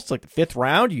falls to like the 5th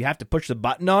round? You have to push the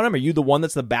button on him. Are you the one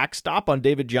that's the backstop on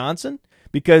David Johnson?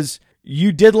 Because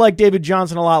you did like David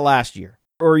Johnson a lot last year.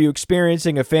 Or are you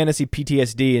experiencing a fantasy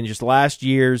PTSD and just last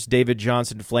year's David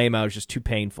Johnson flameout is just too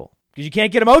painful? Because you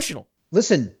can't get emotional.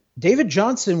 Listen, David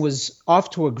Johnson was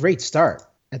off to a great start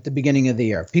at the beginning of the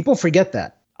year. People forget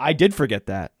that. I did forget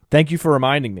that. Thank you for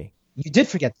reminding me. You did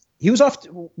forget. He was off.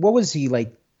 What was he,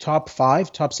 like top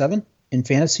 5, top 7 in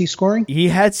fantasy scoring? He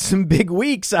had some big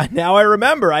weeks. Now I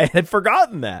remember. I had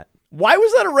forgotten that. Why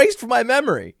was that erased from my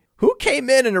memory? Who came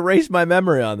in and erased my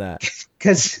memory on that?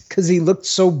 Because he looked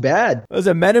so bad. It was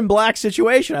a Men in Black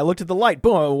situation. I looked at the light.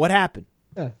 Boom. What happened?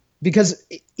 Because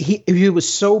he was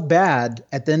so bad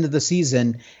at the end of the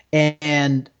season,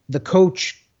 and the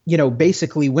coach,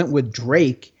 basically went with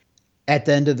Drake at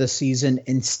the end of the season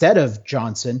instead of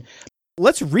Johnson.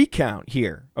 Let's recount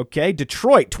here, okay?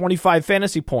 Detroit, 25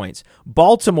 fantasy points.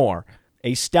 Baltimore,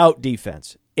 a stout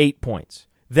defense, 8 points.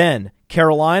 Then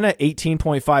Carolina,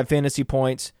 18.5 fantasy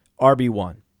points,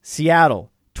 RB1.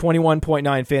 Seattle,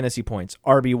 21.9 fantasy points,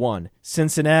 RB1.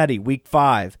 Cincinnati, week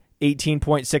 5,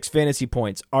 18.6 fantasy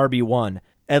points, RB1.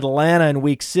 Atlanta in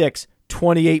week 6,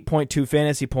 28.2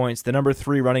 fantasy points, the number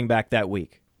 3 running back that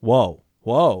week. Whoa.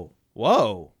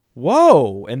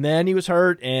 And then he was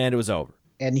hurt, and it was over.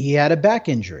 And he had a back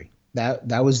injury.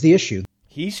 That was the issue.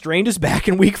 He strained his back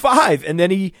in week 5, and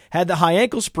then he had the high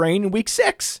ankle sprain in week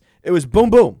 6. It was boom,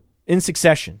 boom, in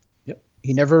succession. Yep.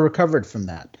 He never recovered from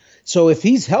that. So if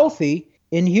he's healthy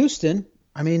in Houston,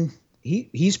 I mean,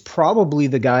 he's probably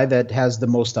the guy that has the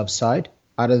most upside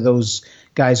out of those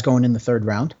guys going in the 3rd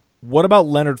round. What about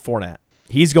Leonard Fournette?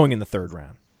 He's going in the 3rd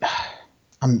round.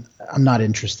 I'm not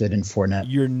interested in Fournette.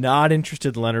 You're not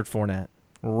interested in Leonard Fournette?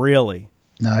 Really?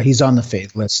 No, he's on the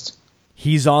fade list.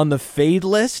 He's on the fade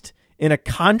list in a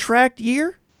contract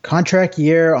year? Contract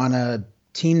year on a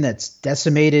team that's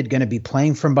decimated, going to be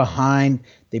playing from behind.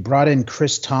 They brought in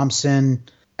Chris Thompson.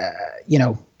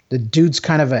 The dude's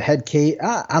kind of a head case.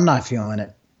 I'm not feeling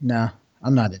it. No,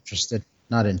 I'm not interested.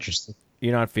 Not interested.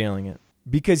 You're not feeling it.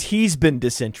 Because he's been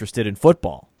disinterested in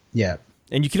football. Yeah.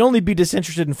 And you can only be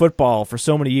disinterested in football for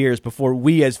so many years before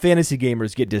we as fantasy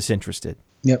gamers get disinterested.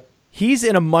 Yep. He's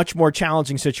in a much more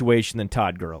challenging situation than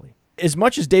Todd Gurley. As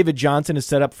much as David Johnson is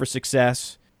set up for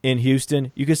success in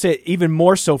Houston, you could say even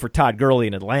more so for Todd Gurley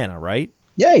in Atlanta, right?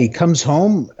 Yeah, he comes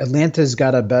home. Atlanta's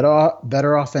got a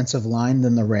better offensive line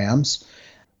than the Rams.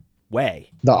 Way.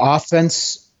 The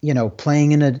offense,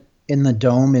 playing in the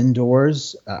dome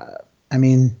indoors.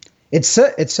 It's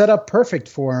set up perfect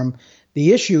for him.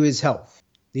 The issue is health.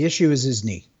 The issue is his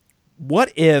knee.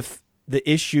 What if the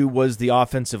issue was the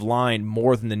offensive line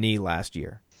more than the knee last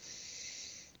year?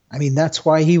 I mean, that's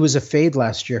why he was a fade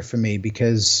last year for me,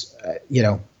 because,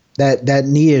 that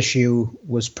knee issue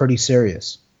was pretty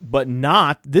serious. But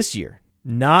not this year.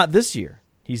 Not this year.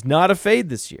 He's not a fade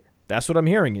this year. That's what I'm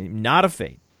hearing. Not a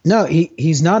fade. No,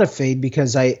 he's not a fade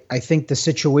because I think the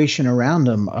situation around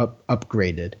him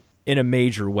upgraded. In a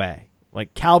major way.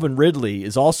 Like Calvin Ridley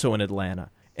is also in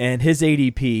Atlanta, and his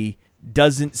ADP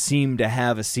doesn't seem to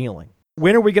have a ceiling.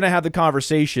 When are we going to have the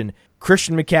conversation,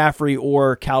 Christian McCaffrey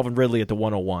or Calvin Ridley at the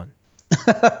 101?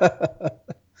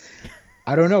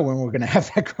 I don't know when we're going to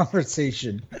have that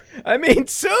conversation. I mean,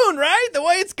 soon, right? The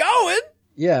way it's going.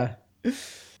 Yeah.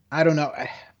 I don't know.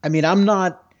 I mean,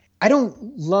 I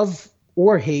don't love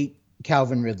or hate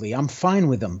Calvin Ridley. I'm fine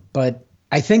with him. But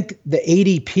I think the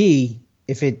ADP,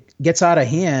 if it gets out of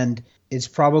hand, it's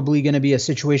probably going to be a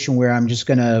situation where I'm just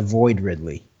going to avoid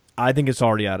Ridley. I think it's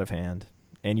already out of hand,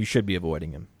 and you should be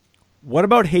avoiding him. What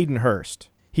about Hayden Hurst?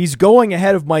 He's going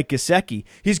ahead of Mike Gesicki.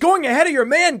 He's going ahead of your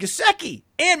man Gesicki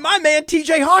and my man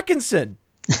TJ Hawkinson.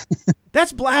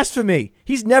 That's blasphemy.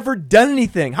 He's never done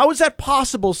anything. How is that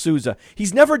possible, Souza?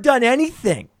 He's never done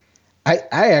anything. I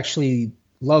actually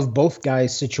love both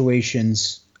guys'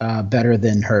 situations better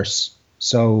than Hurst.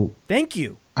 So thank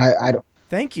you. I don't.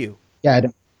 Thank you. Yeah,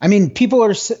 I mean, people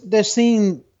they're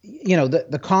seeing,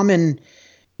 the common,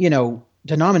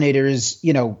 denominator is,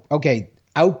 okay,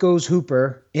 out goes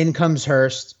Hooper, in comes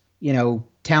Hurst,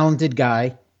 talented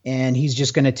guy, and he's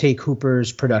just going to take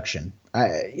Hooper's production.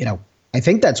 I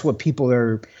think that's what people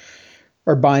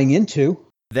are buying into.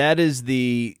 That is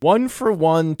the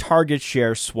 1-for-1 target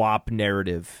share swap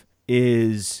narrative.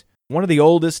 Is one of the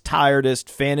oldest, tiredest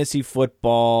fantasy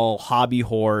football hobby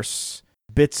horse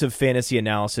bits of fantasy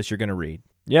analysis you're going to read.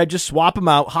 Yeah, just swap them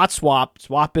out. Hot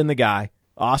swap in the guy.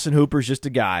 Austin Hooper's just a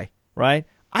guy, right?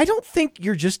 I don't think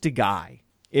you're just a guy.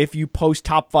 if you post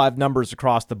top 5 numbers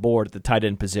across the board at the tight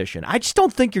end position. I just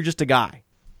don't think you're just a guy.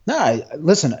 No,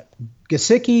 listen,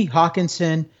 Gesicki,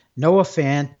 Hawkinson, Noah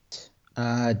Fant,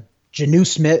 Janu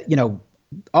Smith,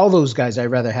 all those guys I'd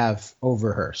rather have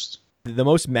over Hurst. The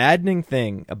most maddening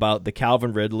thing about the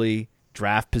Calvin Ridley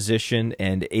draft position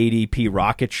and ADP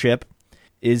rocket ship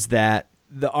is that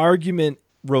the argument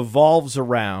revolves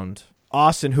around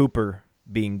Austin Hooper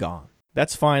being gone.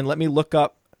 That's fine. Let me look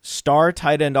up star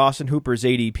tight end Austin Hooper's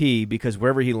ADP, because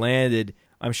wherever he landed,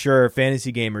 I'm sure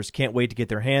fantasy gamers can't wait to get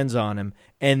their hands on him.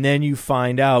 And then you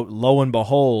find out, lo and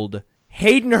behold,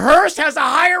 Hayden Hurst has a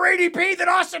higher ADP than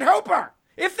Austin Hooper.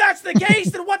 If that's the case,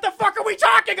 then what the fuck are we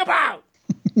talking about?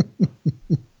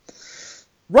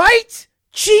 Right?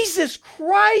 Jesus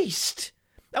Christ.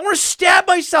 I want to stab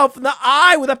myself in the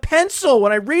eye with a pencil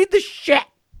when I read this shit.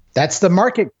 That's the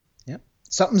market. Yep.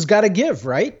 Something's got to give,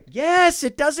 right? Yes,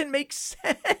 it doesn't make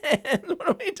sense. What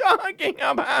are we talking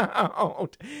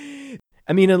about?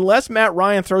 I mean, unless Matt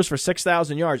Ryan throws for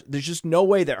 6,000 yards, there's just no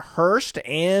way that Hurst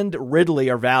and Ridley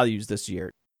are values this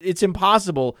year. It's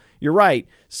impossible. You're right.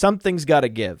 Something's got to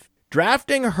give.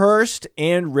 Drafting Hurst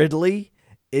and Ridley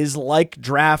is like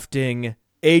drafting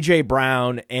A.J.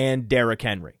 Brown and Derrick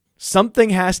Henry. Something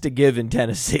has to give in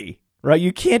Tennessee, right?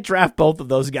 You can't draft both of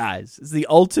those guys. It's the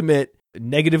ultimate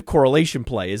negative correlation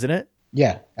play, isn't it?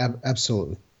 Yeah,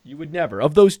 absolutely. You would never.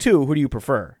 Of those two, who do you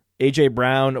prefer? A.J.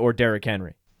 Brown or Derrick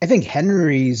Henry? I think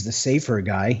Henry's the safer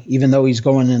guy, even though he's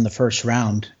going in the first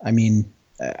round. I mean,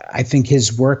 I think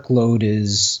his workload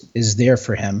is there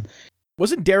for him.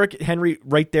 Wasn't Derrick Henry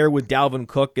right there with Dalvin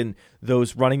Cook and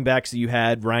those running backs that you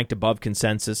had ranked above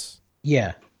consensus?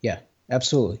 Yeah,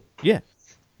 absolutely. Yeah.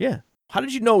 How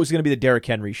did you know it was going to be the Derrick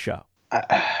Henry show?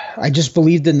 I just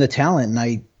believed in the talent, and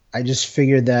I just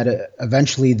figured that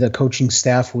eventually the coaching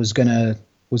staff was gonna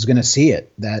see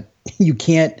it, that you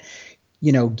can't,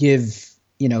 give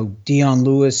Dion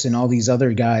Lewis and all these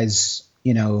other guys,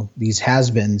 these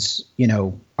has-beens,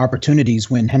 opportunities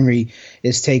when Henry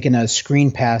is taking a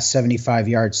screen pass 75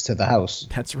 yards to the house.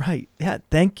 That's right. Yeah,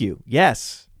 thank you.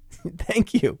 Yes.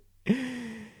 Thank you.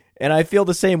 And I feel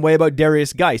the same way about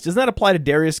Darius Geist. Doesn't that apply to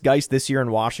Darius Geist this year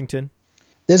in Washington?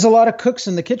 There's a lot of cooks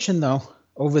in the kitchen, though,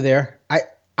 over there.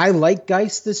 I like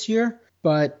Geist this year,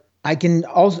 but I can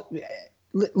also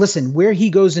listen, where he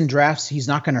goes in drafts, he's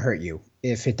not going to hurt you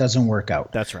if it doesn't work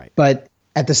out. That's right. But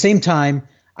at the same time,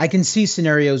 I can see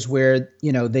scenarios where,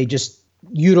 they just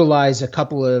utilize a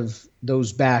couple of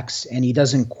those backs and he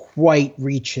doesn't quite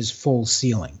reach his full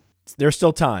ceiling. There's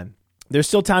still time. There's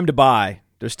still time to buy.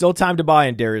 There's still time to buy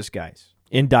in Darius Geist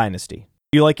in Dynasty.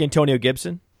 You like Antonio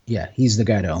Gibson? Yeah, he's the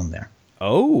guy to own there.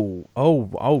 Oh,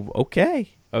 okay.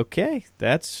 Okay,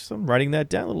 I'm writing that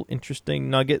down. A little interesting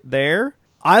nugget there.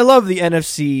 I love the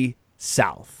NFC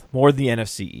South more than the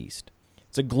NFC East.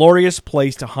 It's a glorious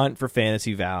place to hunt for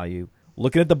fantasy value.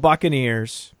 Looking at the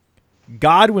Buccaneers,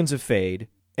 Godwin's a fade,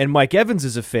 and Mike Evans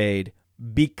is a fade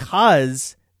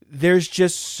because there's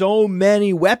just so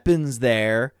many weapons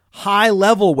there,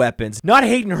 high-level weapons. Not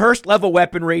Hayden Hurst-level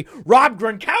weaponry, Rob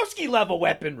Gronkowski-level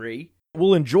weaponry.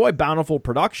 We'll enjoy bountiful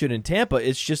production in Tampa.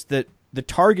 It's just that the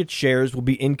target shares will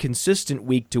be inconsistent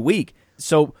week to week.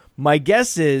 So my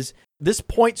guess is this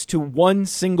points to one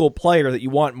single player that you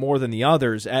want more than the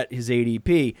others at his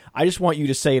ADP. I just want you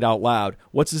to say it out loud.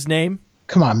 What's his name?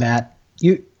 Come on, Matt.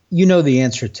 You know the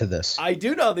answer to this. I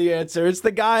do know the answer. It's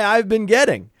the guy I've been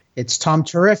getting. It's Tom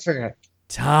Terrific.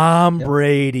 Tom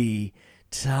Brady.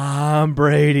 Tom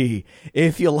Brady.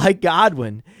 If you like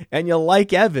Godwin and you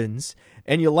like Evans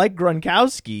and you like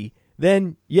Gronkowski,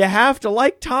 then you have to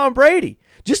like Tom Brady.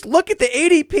 Just look at the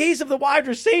ADPs of the wide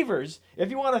receivers if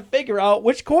you want to figure out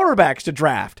which quarterbacks to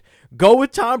draft. Go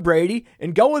with Tom Brady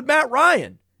and go with Matt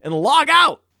Ryan and log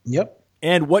out. Yep.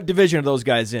 And what division are those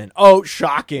guys in? Oh,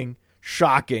 shocking.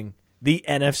 The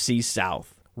NFC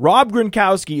South. Rob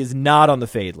Gronkowski is not on the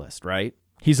fade list, right?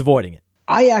 He's avoiding it.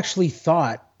 I actually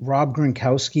thought Rob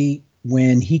Gronkowski,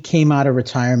 when he came out of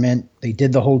retirement, they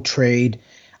did the whole trade.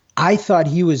 I thought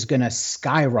he was going to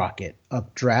skyrocket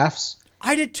up drafts.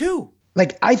 I did too.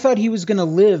 I thought he was going to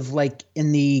live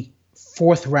in the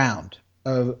 4th round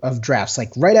of drafts,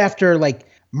 right after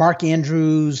Mark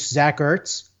Andrews, Zach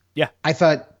Ertz. Yeah. I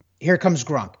thought, here comes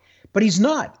Gronk. But he's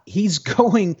not. He's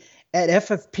going at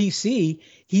FFPC.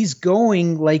 He's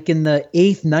going in the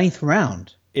 8th, 9th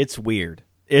round. It's weird.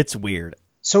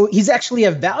 So he's actually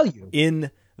a value.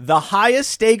 In the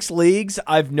highest stakes leagues,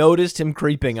 I've noticed him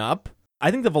creeping up.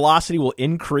 I think the velocity will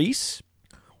increase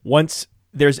once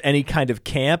there's any kind of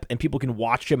camp and people can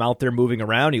watch him out there moving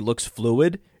around. He looks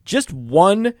fluid. Just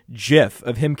one GIF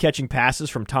of him catching passes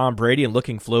from Tom Brady and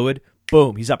looking fluid,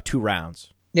 boom, he's up 2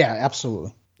 rounds. Yeah,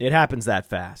 absolutely. It happens that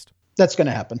fast. That's going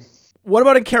to happen. What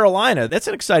about in Carolina? That's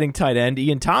an exciting tight end,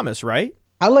 Ian Thomas, right?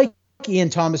 I like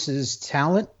Ian Thomas's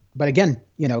talent, but again,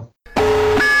 Cliche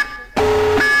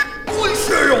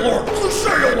alert!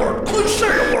 Cliche alert! Cliche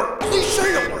alert!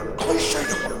 Cliche alert! Cliche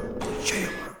alert! Cliche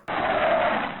alert!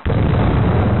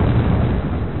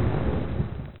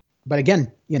 But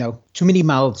again, too many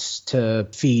mouths to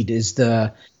feed is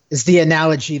the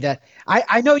analogy that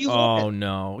I know you love. Oh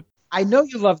no. I know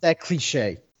you love that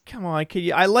cliche. Come on,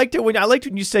 I liked it when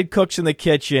you said cooks in the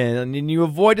kitchen and you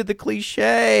avoided the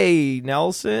cliche,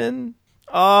 Nelson.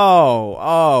 Oh.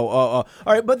 All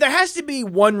right, but there has to be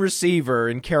one receiver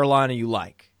in Carolina you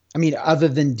like. I mean, other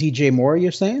than DJ Moore,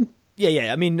 you're saying?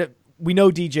 Yeah. I mean, we know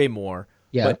DJ Moore.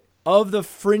 Yeah. But of the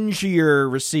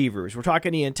fringier receivers, we're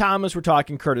talking Ian Thomas, we're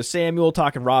talking Curtis Samuel,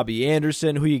 talking Robbie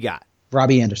Anderson. Who you got?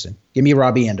 Robbie Anderson. Give me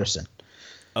Robbie Anderson.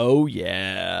 Oh,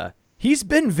 yeah. He's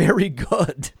been very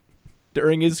good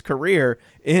during his career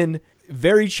in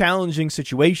very challenging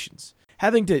situations.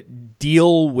 Having to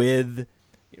deal with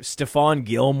Stephon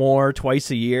Gilmore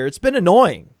twice a year, it's been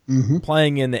annoying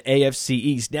playing in the AFC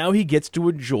East. Now he gets to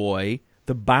enjoy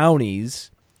the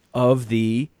bounties of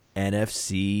the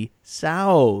NFC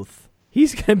South.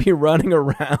 He's going to be running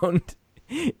around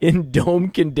in dome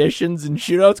conditions and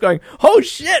shootouts going, oh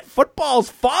shit,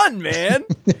 football's fun, man.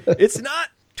 It's not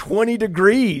 20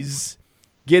 degrees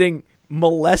getting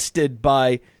molested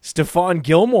by Stephon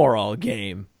Gilmore all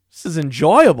game. This is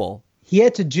enjoyable. He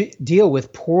had to deal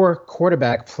with poor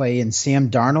quarterback play in Sam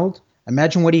Darnold.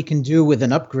 Imagine what he can do with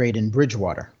an upgrade in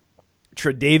Bridgewater.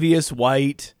 Tre'Davious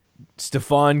White,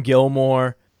 Stephon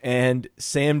Gilmore, and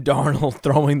Sam Darnold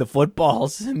throwing the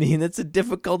footballs. I mean, it's a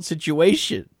difficult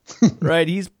situation, right?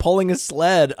 He's pulling a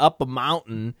sled up a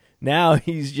mountain. Now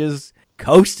he's just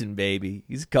coasting, baby.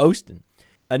 He's coasting.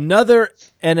 Another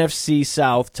NFC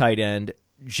South tight end,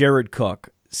 Jared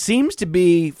Cook, seems to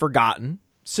be forgotten,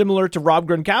 similar to Rob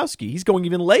Gronkowski. He's going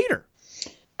even later.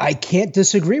 I can't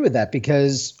disagree with that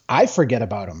because I forget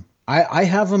about him. I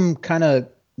have him kind of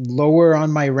lower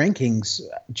on my rankings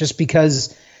just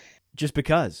because.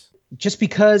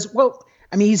 Well,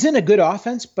 I mean, he's in a good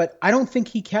offense, but I don't think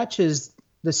he catches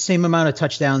the same amount of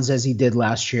touchdowns as he did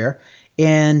last year.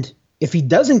 And if he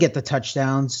doesn't get the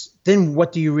touchdowns, then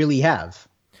what do you really have?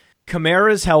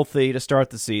 Kamara's healthy to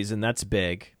start the season. That's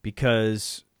big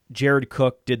because Jared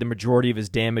Cook did the majority of his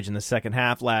damage in the second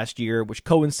half last year, which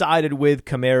coincided with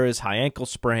Kamara's high ankle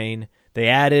sprain. They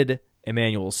added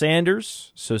Emmanuel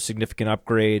Sanders, so significant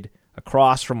upgrade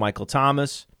across from Michael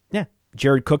Thomas. Yeah,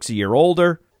 Jared Cook's a year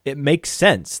older. It makes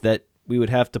sense that we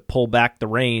would have to pull back the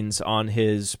reins on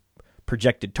his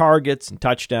projected targets and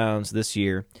touchdowns this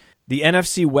year. The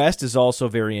NFC West is also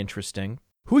very interesting.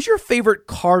 Who's your favorite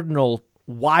Cardinal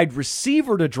wide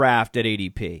receiver to draft at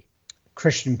ADP?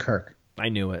 Christian Kirk. I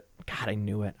knew it. God, I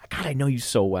knew it. God, I know you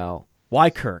so well. Why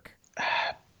Kirk?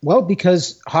 Well,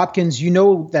 because Hopkins,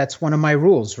 that's one of my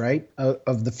rules, right?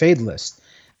 Of the fade list.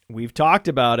 We've talked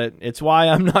about it. It's why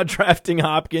I'm not drafting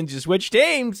Hopkins. You switch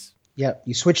teams. Yeah,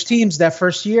 you switch teams that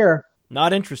first year.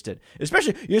 Not interested.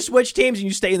 Especially you switch teams and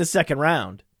you stay in the second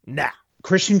round. Nah.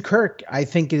 Christian Kirk, I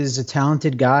think, is a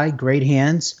talented guy, great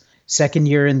hands, second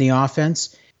year in the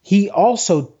offense. He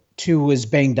also, too, was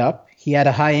banged up. He had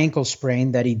a high ankle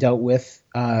sprain that he dealt with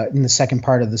in the second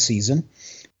part of the season.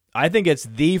 I think it's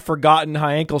the forgotten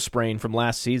high ankle sprain from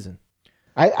last season.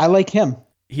 I like him.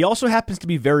 He also happens to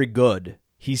be very good.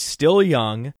 He's still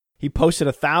young. He posted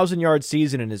a 1,000-yard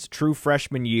season in his true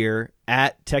freshman year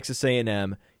at Texas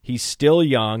A&M. He's still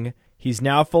young. He's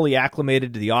now fully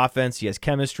acclimated to the offense. He has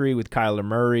chemistry with Kyler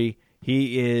Murray.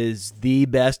 He is the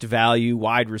best value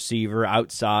wide receiver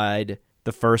outside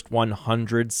the first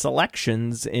 100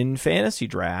 selections in fantasy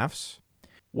drafts.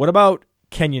 What about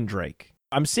Kenyon Drake?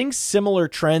 I'm seeing similar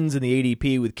trends in the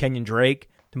ADP with Kenyon Drake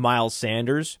to Miles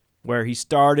Sanders, where he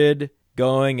started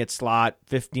going at slot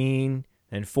 15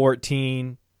 and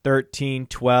 14, 13,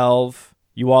 12.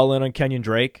 You all in on Kenyon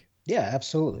Drake? Yeah,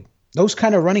 absolutely. Those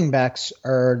kind of running backs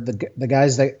are the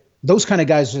guys those kind of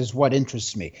guys is what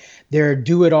interests me. They're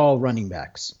do-it-all running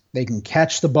backs. They can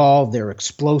catch the ball, they're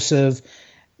explosive,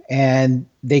 and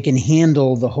they can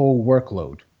handle the whole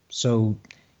workload. So,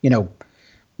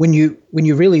 when you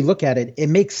really look at it, it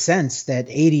makes sense that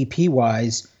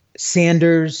ADP-wise,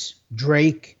 Sanders,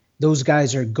 Drake, those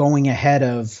guys are going ahead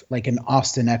of like an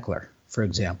Austin Eckler, for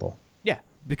example. Yeah,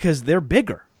 because they're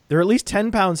bigger. They're at least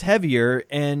 10 pounds heavier,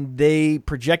 and they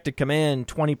project to command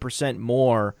 20%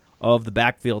 more of the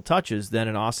backfield touches than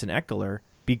an Austin Eckler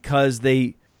because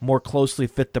they more closely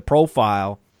fit the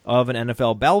profile of an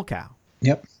NFL bell cow.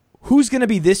 Yep. Who's going to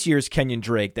be this year's Kenyon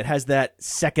Drake that has that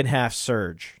second half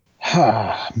surge?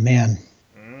 Ah, man.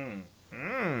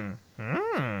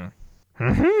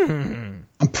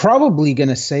 I'm probably going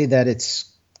to say that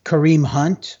it's Kareem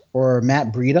Hunt or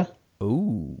Matt Breida.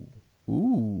 Ooh.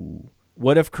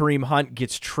 What if Kareem Hunt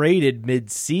gets traded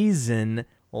mid-season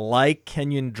like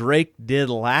Kenyon Drake did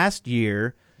last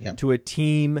year to a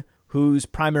team whose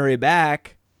primary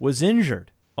back was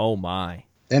injured? Oh, my.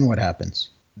 Then what happens?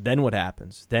 Then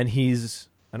he's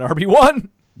an RB1.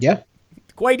 Yeah.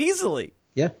 Quite easily.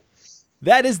 Yeah.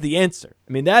 That is the answer.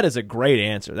 I mean, that is a great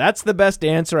answer. That's the best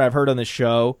answer I've heard on the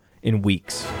show in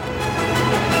weeks.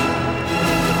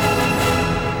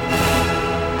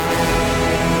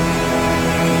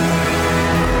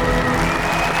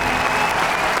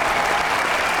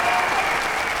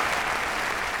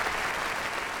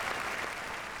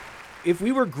 If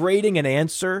we were grading an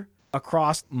answer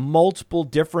across multiple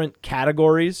different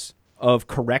categories of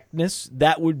correctness,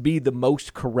 that would be the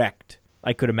most correct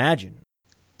I could imagine.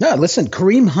 No, listen,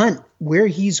 Kareem Hunt, where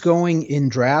he's going in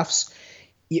drafts,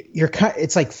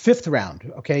 it's like 5th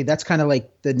round. Okay, that's kind of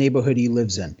like the neighborhood he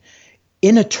lives in.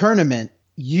 In a tournament,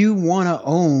 you want to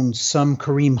own some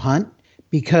Kareem Hunt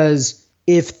because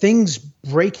if things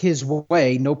break his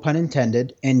way, no pun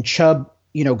intended, and Chubb,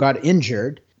 got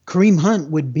injured, Kareem Hunt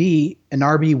would be an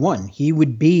RB1. He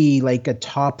would be like a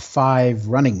top 5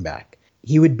 running back.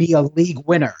 He would be a league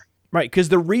winner. Right, because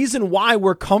the reason why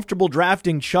we're comfortable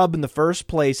drafting Chubb in the first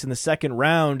place in the second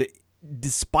round,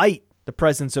 despite the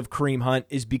presence of Kareem Hunt,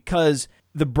 is because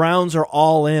the Browns are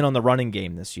all in on the running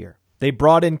game this year. They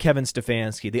brought in Kevin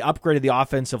Stefanski. They upgraded the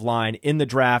offensive line in the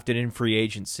draft and in free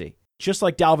agency. Just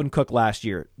like Dalvin Cook last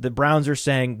year, the Browns are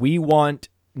saying, we want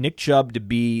Nick Chubb to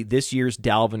be this year's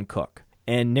Dalvin Cook.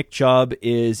 And Nick Chubb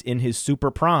is in his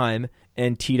super prime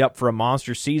and teed up for a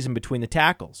monster season between the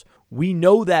tackles. We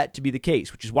know that to be the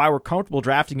case, which is why we're comfortable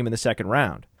drafting him in the second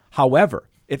round. However,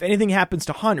 if anything happens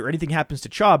to Hunt or anything happens to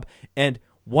Chubb, and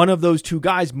one of those two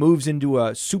guys moves into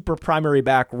a super primary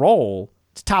back role,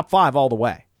 it's top 5 all the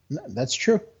way. That's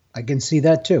true. I can see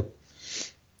that too.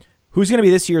 Who's going to be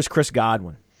this year's Chris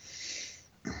Godwin?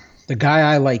 The guy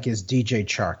I like is DJ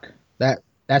Chark.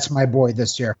 That's my boy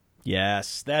this year.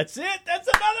 Yes, that's it. That's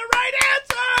another right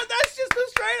answer. That's just a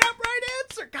straight up right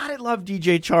answer. God, I love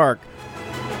DJ Chark.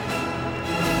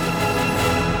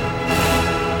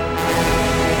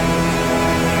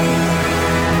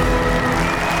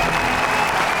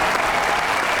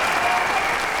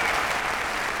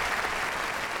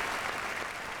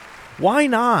 Why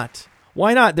not?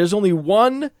 Why not? There's only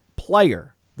one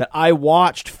player that I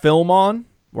watched film on,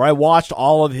 where I watched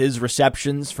all of his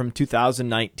receptions from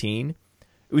 2019.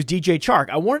 It was DJ Chark.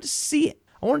 I wanted to see it.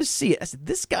 I said,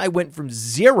 this guy went from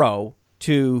 0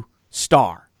 to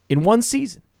star in one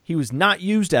season. He was not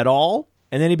used at all,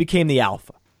 and then he became the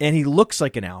alpha. And he looks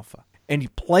like an alpha, and he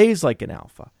plays like an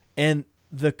alpha. And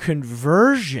the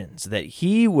conversions that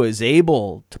he was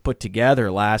able to put together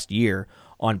last year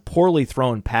on poorly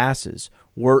thrown passes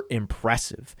were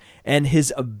impressive. And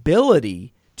his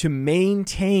ability to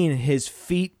maintain his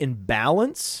feet in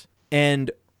balance and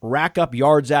rack up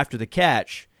yards after the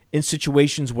catch in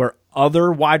situations where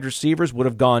other wide receivers would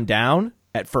have gone down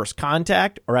at first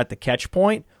contact or at the catch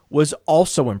point was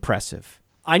also impressive.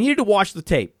 I needed to watch the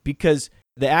tape because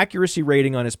the accuracy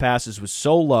rating on his passes was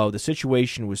so low, the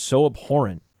situation was so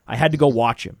abhorrent, I had to go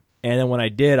watch him. And then when I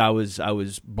did, I was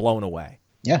blown away.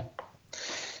 Yeah.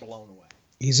 Blown away.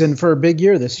 He's in for a big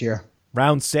year this year.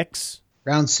 Round 6?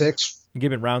 Round 6.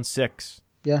 Give him round 6.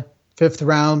 Yeah. 5th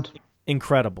round.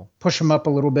 Incredible. Push him up a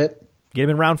little bit. Get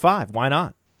him in round 5. Why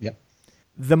not? Yep.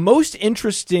 The most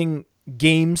interesting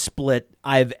game split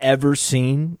I've ever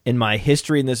seen in my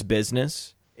history in this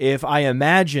business, if I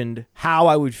imagined how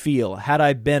I would feel had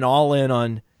I been all in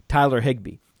on Tyler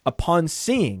Higbee, upon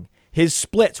seeing his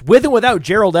splits with and without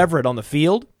Gerald Everett on the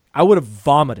field, I would have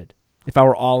vomited if I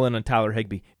were all in on Tyler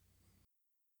Higbee.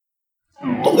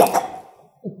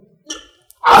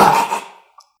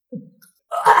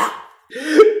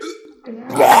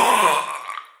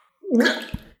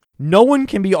 No one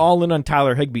can be all in on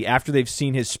Tyler Higbee after they've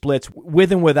seen his splits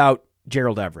with and without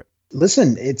Gerald Everett.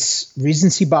 Listen, it's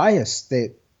recency bias.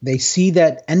 They see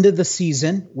that end of the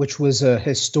season, which was a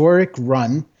historic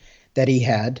run that he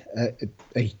had,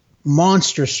 a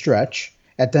monster stretch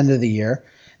at the end of the year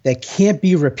that can't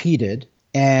be repeated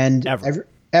and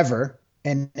ever.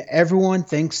 And everyone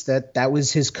thinks that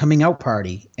was his coming out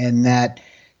party, and that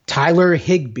Tyler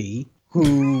Higbee,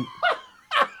 who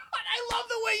I love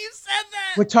the way you said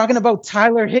that. we're talking about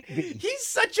Tyler Higbee. He's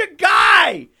such a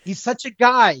guy. He's such a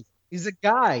guy. He's a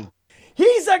guy.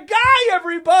 He's a guy,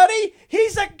 everybody.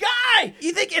 He's a guy.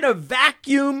 You think in a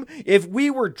vacuum, if we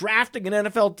were drafting an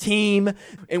NFL team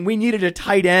and we needed a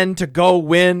tight end to go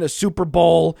win a Super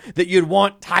Bowl, that you'd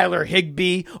want Tyler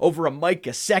Higbee over a Mike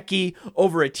Gesicki,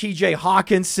 over a TJ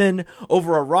Hawkinson,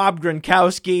 over a Rob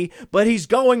Gronkowski, but he's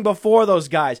going before those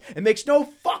guys. It makes no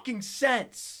fucking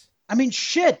sense. I mean,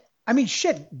 shit.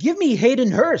 Give me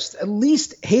Hayden Hurst. At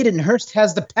least Hayden Hurst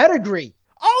has the pedigree.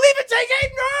 I'll even take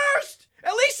Hayden Hurst.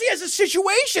 At least he has a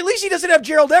situation. At least he doesn't have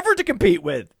Gerald Everett to compete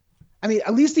with. I mean,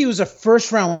 at least he was a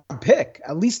first-round pick.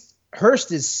 At least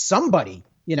Hurst is somebody,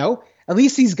 you know? At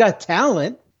least he's got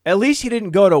talent. At least he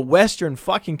didn't go to Western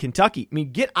fucking Kentucky. I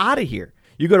mean, get out of here.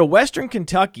 You go to Western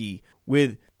Kentucky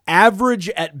with average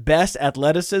at best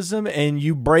athleticism and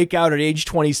you break out at age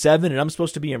 27 and I'm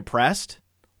supposed to be impressed?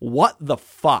 What the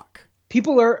fuck?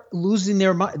 People are losing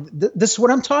their mind. This is what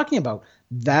I'm talking about.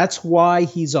 That's why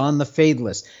he's on the fade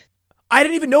list. I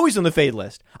didn't even know he's on the fade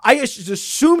list. I just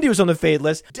assumed he was on the fade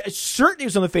list. Certain he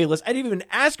was on the fade list. I didn't even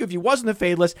ask if he was on the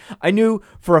fade list. I knew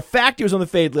for a fact he was on the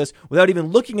fade list without even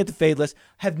looking at the fade list.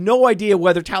 I have no idea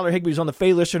whether Tyler Higbee was on the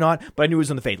fade list or not, but I knew he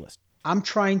was on the fade list. I'm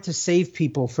trying to save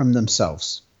people from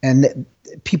themselves, and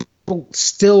people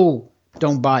still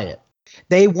don't buy it.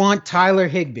 They want Tyler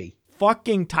Higbee.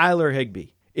 Fucking Tyler Higbee.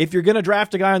 If you're going to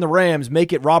draft a guy on the Rams,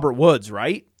 make it Robert Woods,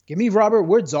 right? Give me Robert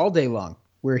Woods all day long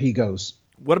where he goes.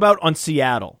 What about on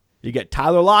Seattle? You get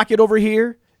Tyler Lockett over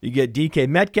here. You get DK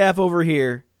Metcalf over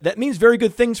here. That means very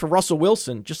good things for Russell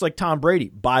Wilson, just like Tom Brady,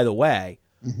 by the way.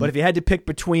 Mm-hmm. But if you had to pick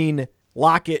between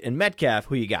Lockett and Metcalf,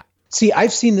 who you got? See,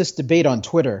 I've seen this debate on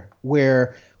Twitter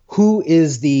where who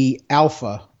is the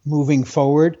alpha moving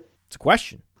forward? It's a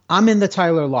question. I'm in the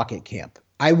Tyler Lockett camp.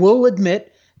 I will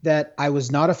admit that I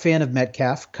was not a fan of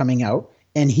Metcalf coming out,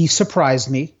 and he surprised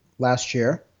me last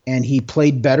year, and he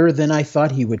played better than I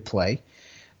thought he would play.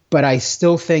 But I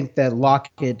still think that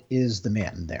Lockett is the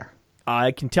man there.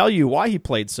 I can tell you why he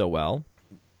played so well.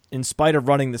 In spite of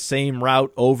running the same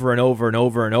route over and over and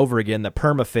over and over again, the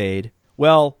perma-fade.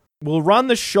 Well, we'll run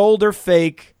the shoulder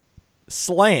fake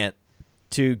slant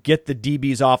to get the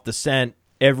DBs off the scent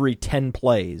every 10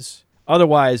 plays.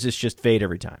 Otherwise, it's just fade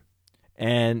every time.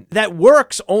 And that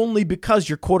works only because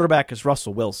your quarterback is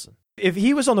Russell Wilson. If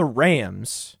he was on the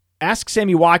Rams, ask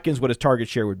Sammy Watkins what his target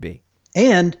share would be.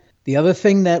 And the other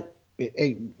thing that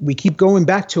we keep going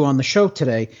back to on the show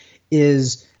today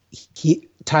is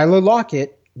Tyler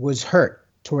Lockett was hurt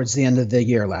towards the end of the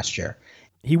year last year.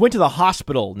 He went to the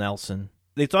hospital, Nelson.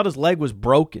 They thought his leg was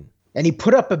broken. And he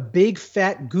put up a big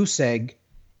fat goose egg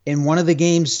in one of the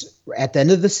games at the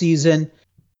end of the season.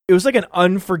 It was like an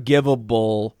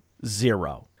unforgivable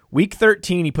 0. Week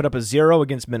 13, he put up a 0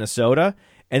 against Minnesota,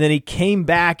 and then he came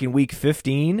back in week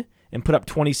 15 and put up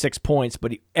 26 points,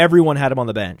 but everyone had him on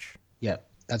the bench. Yeah,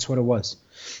 that's what it was.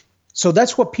 So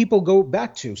that's what people go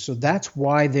back to. So that's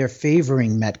why they're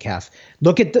favoring Metcalf.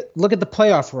 Look at the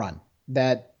playoff run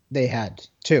that they had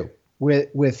too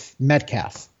with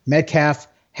Metcalf. Metcalf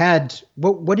had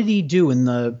what did he do in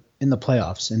the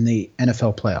playoffs, in the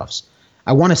NFL playoffs?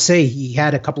 I want to say he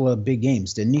had a couple of big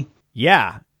games, didn't he?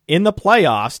 Yeah. In the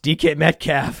playoffs, DK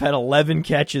Metcalf had 11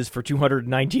 catches for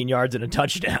 219 yards and a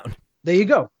touchdown. There you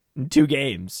go. In 2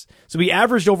 games. So he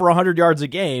averaged over 100 yards a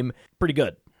game. Pretty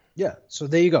good. Yeah, so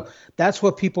there you go. That's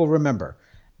what people remember.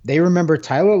 They remember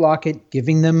Tyler Lockett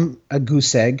giving them a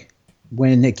goose egg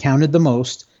when it counted the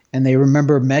most, and they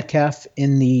remember Metcalf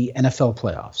in the NFL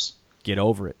playoffs. Get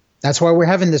over it. That's why we're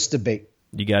having this debate.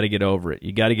 You got to get over it.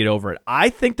 You got to get over it. I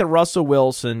think that Russell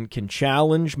Wilson can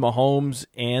challenge Mahomes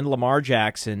and Lamar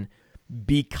Jackson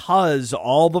because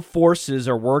all the forces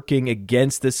are working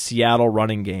against the Seattle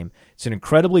running game. It's an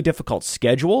incredibly difficult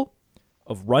schedule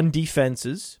of run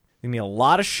defenses. There's going to be a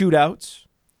lot of shootouts.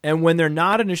 And when they're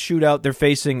not in a shootout, they're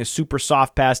facing a super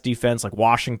soft pass defense like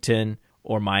Washington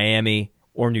or Miami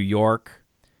or New York.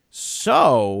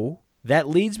 So that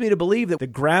leads me to believe that the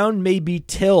ground may be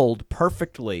tilled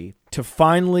perfectly to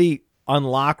finally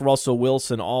unlock Russell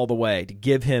Wilson all the way, to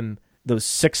give him those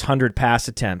 600 pass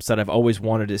attempts that I've always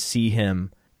wanted to see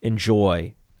him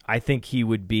enjoy. I think he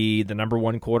would be the number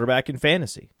 1 quarterback in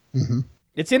fantasy. Mm-hmm.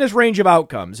 It's in his range of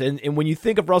outcomes. And when you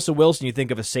think of Russell Wilson, you think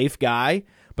of a safe guy,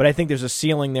 but I think there's a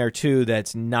ceiling there too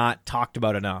that's not talked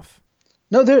about enough.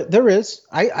 No, there is.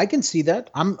 I can see that.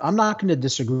 I'm not going to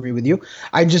disagree with you.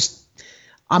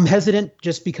 I'm hesitant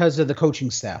just because of the coaching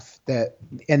staff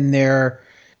and their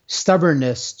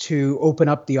stubbornness to open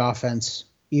up the offense,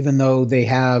 even though they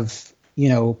have,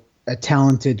 a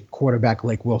talented quarterback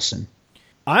like Wilson.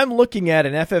 I'm looking at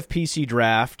an FFPC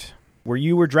draft where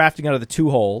you were drafting out of the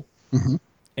 2-hole, mm-hmm.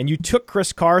 and you took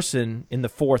Chris Carson in the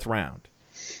 4th round.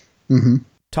 Mm-hmm.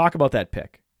 Talk about that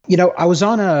pick. I was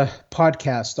on a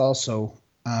podcast also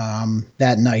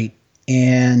that night,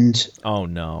 and Oh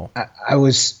no.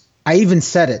 I even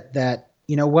said it that,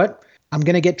 you know what? I'm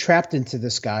going to get trapped into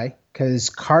this guy because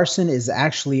Carson is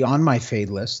actually on my fade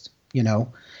list,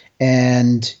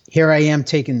 and here I am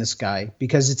taking this guy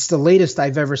because it's the latest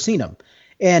I've ever seen him.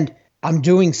 And I'm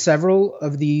doing several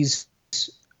of these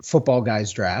football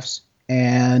guys drafts,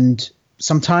 and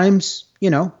sometimes,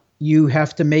 you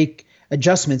have to make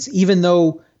adjustments, even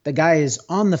though the guy is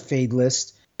on the fade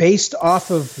list based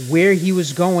off of where he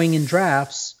was going in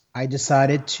drafts. I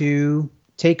decided to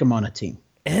take him on a team.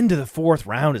 End of the 4th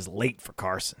round is late for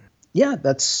Carson. Yeah,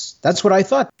 that's what I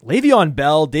thought. Le'Veon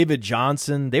Bell, David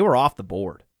Johnson, they were off the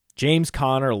board. James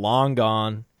Conner, long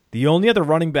gone. The only other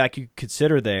running back you could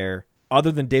consider there,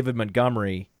 other than David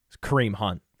Montgomery, is Kareem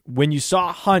Hunt. When you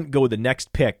saw Hunt go with the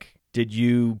next pick, did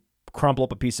you crumple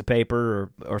up a piece of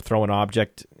paper or throw an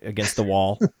object against the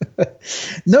wall?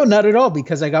 No, not at all,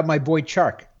 because I got my boy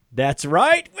Chark. That's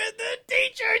right, with the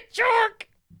teacher Chark.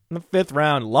 In the 5th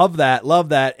round. Love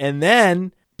that. And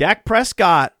then Dak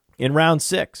Prescott in round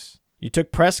 6. You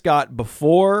took Prescott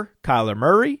before Kyler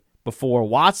Murray, before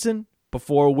Watson,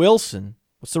 before Wilson.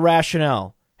 What's the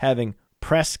rationale having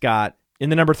Prescott in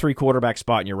the number 3 quarterback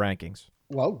spot in your rankings?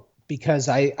 Well, because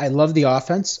I love the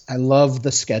offense. I love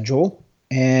the schedule.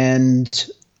 And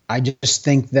I just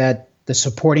think that the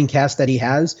supporting cast that he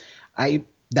has,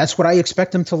 that's what I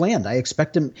expect him to land. I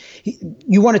expect him.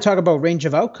 You want to talk about range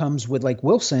of outcomes with like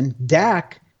Wilson,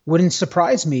 Dak wouldn't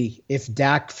surprise me if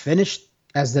Dak finished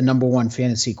as the number 1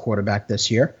 fantasy quarterback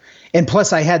this year. And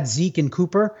plus I had Zeke and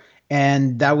Cooper,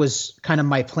 and that was kind of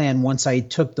my plan once I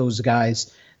took those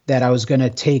guys, that I was going to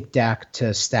take Dak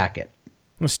to stack it. I'm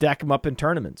going to stack him up in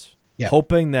tournaments, Yeah.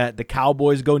 hoping that the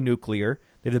Cowboys go nuclear.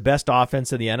 They have the best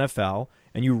offense in the NFL,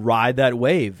 and you ride that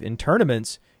wave. In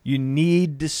tournaments, you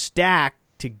need to stack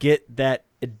to get that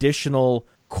additional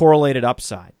correlated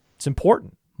upside. It's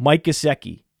important. Mike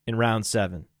Gesicki in round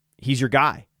 7. He's your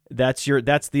guy. That's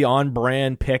the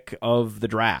on-brand pick of the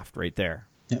draft right there.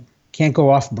 Yep. Can't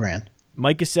go off brand.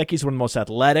 Mike Gesicki is one of the most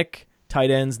athletic tight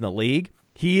ends in the league.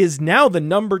 He is now the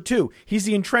number 2. He's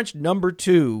the entrenched number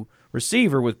 2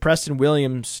 receiver with Preston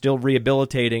Williams still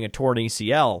rehabilitating a torn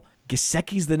ACL.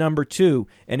 Gesicki's the number 2,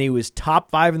 and he was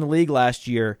top 5 in the league last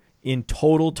year in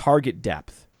total target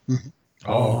depth.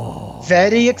 Oh,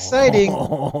 very exciting.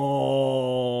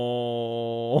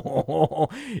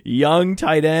 Young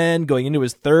tight end going into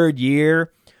his 3rd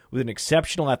year with an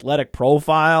exceptional athletic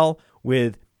profile,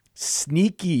 with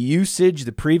sneaky usage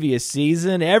the previous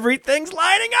season. Everything's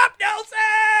lining up,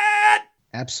 Nelson!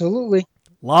 Absolutely.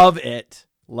 Love it.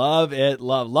 Love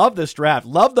this draft.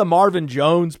 Love the Marvin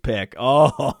Jones pick.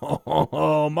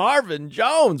 Oh, Marvin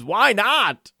Jones. Why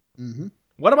not? Mm-hmm.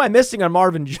 What am I missing on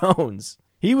Marvin Jones?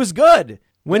 He was good.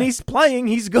 When he's playing,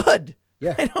 he's good.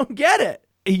 Yeah. I don't get it.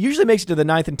 He usually makes it to the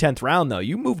 9th and 10th round, though.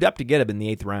 You moved up to get him in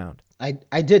the 8th round.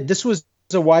 I did. This was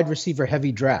a wide receiver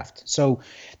heavy draft. So,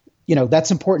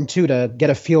 that's important too, to get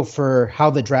a feel for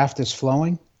how the draft is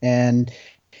flowing. And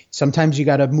sometimes you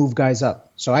got to move guys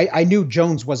up. So I knew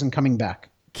Jones wasn't coming back.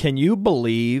 Can you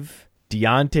believe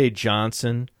Deontay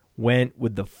Johnson went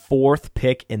with the 4th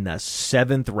pick in the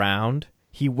 7th round?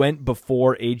 He went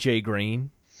before A.J.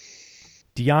 Green.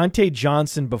 Deontay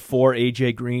Johnson before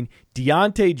A.J. Green.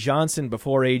 Deontay Johnson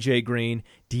before A.J. Green.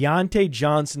 Deontay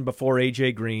Johnson before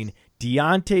A.J. Green.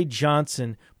 Deontay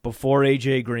Johnson before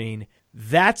A.J. Green.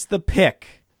 That's the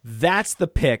pick. That's the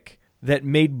pick that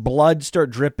made blood start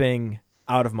dripping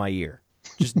out of my ear.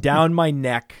 Just down my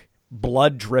neck,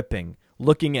 blood dripping.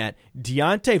 Looking at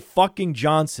Deontay fucking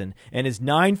Johnson and his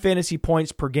 9 fantasy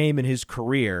points per game in his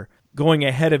career going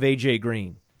ahead of A.J.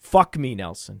 Green. Fuck me,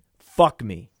 Nelson. Fuck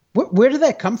me. Where did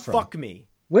that come from? Fuck me.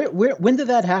 When did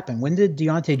that happen? When did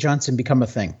Deontay Johnson become a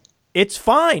thing? It's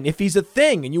fine if he's a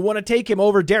thing and you want to take him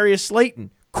over Darius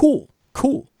Slayton. Cool.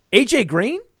 A.J.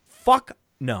 Green? Fuck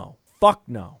no.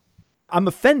 I'm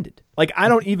offended. Like, I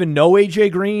don't even know A.J.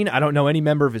 Green. I don't know any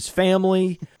member of his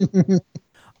family.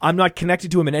 I'm not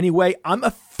connected to him in any way. I'm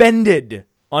offended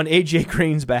on A.J.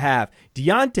 Green's behalf.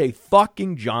 Deontay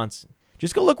fucking Johnson.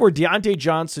 Just go look where Deontay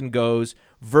Johnson goes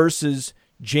versus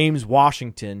James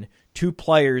Washington, 2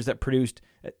 players that produced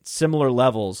at similar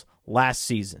levels last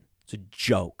season. It's a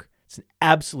joke. It's an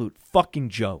absolute fucking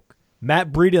joke.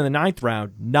 Matt Breida in the 9th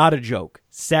round, not a joke.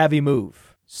 Savvy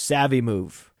move.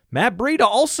 Matt Breida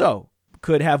also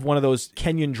could have one of those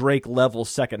Kenyon Drake level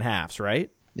second halves, right?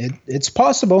 It's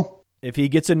possible. If he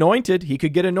gets anointed, he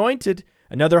could get anointed.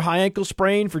 Another high ankle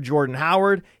sprain for Jordan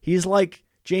Howard. He's like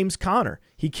James Conner.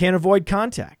 He can't avoid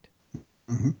contact.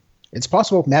 Mm-hmm. It's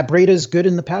possible. Matt Breida is good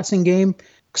in the passing game.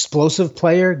 explosive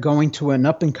player going to an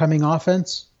up-and-coming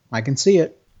offense. I can see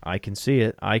it. I can see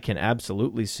it. I can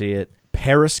absolutely see it.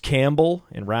 Paris Campbell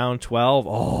in round 12.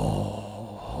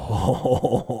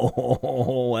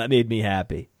 Oh, that made me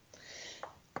happy.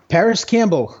 Paris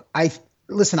Campbell.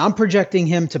 I'm projecting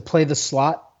him to play the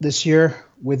slot this year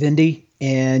with Indy,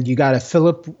 and you got a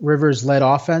Phillip Rivers-led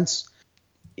offense.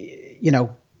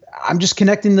 I'm just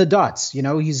connecting the dots.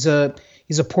 He's a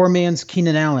poor man's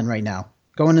Keenan Allen right now.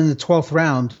 Going in the 12th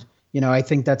round, I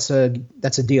think that's a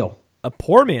deal. A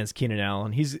poor man's Keenan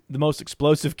Allen. He's the most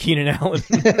explosive Keenan Allen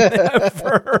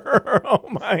ever. Oh,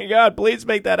 my God. Please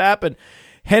make that happen.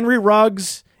 Henry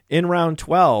Ruggs in round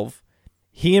 12.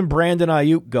 He and Brandon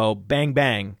Ayuk go bang,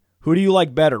 bang. Who do you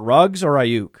like better, Ruggs or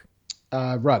Ayuk?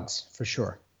 Ruggs, for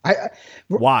sure.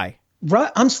 Why?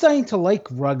 I'm starting to like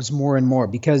Ruggs more and more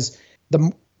because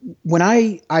when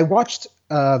I watched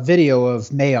a video of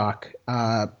Mayock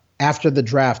after the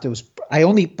draft, I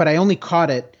only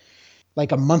caught it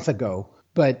like a month ago,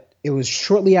 but it was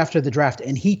shortly after the draft,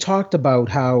 and he talked about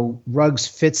how Ruggs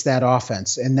fits that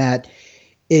offense and that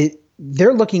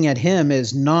they're looking at him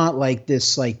as not like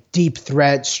this like deep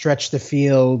threat, stretch the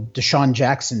field, Deshaun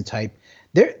Jackson type.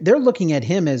 They're looking at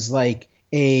him as like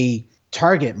a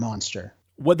target monster.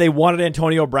 What they wanted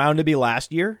Antonio Brown to be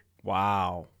last year?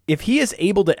 Wow. If he is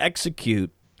able to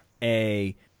execute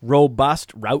a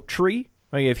robust route tree,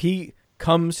 like if he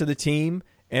comes to the team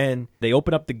and they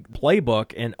open up the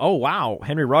playbook and, oh, wow,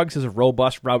 Henry Ruggs has a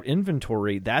robust route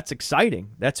inventory, that's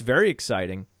exciting. That's very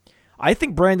exciting. I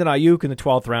think Brandon Ayuk in the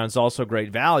 12th round is also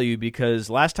great value because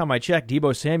last time I checked,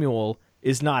 Deebo Samuel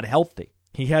is not healthy.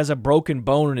 He has a broken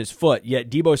bone in his foot, yet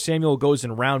Deebo Samuel goes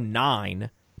in round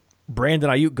 9. Brandon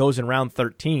Ayuk goes in round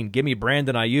 13. Give me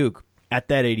Brandon Ayuk at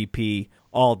that ADP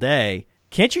all day.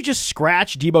 Can't you just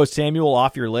scratch Deebo Samuel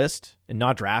off your list and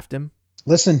not draft him?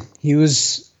 Listen, he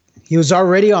was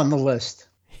already on the list.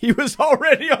 He was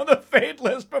already on the fade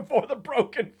list before the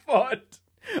broken foot.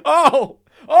 Oh,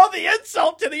 the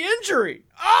insult to the injury.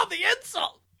 Oh, the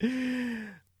insult.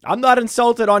 I'm not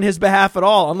insulted on his behalf at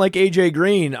all. Unlike AJ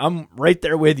Green, I'm right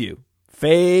there with you.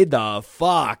 Fade the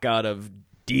fuck out of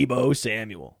Deebo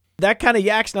Samuel. That kind of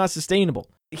yak's not sustainable.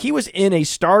 He was in a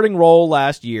starting role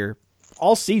last year,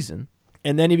 all season,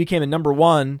 and then he became a number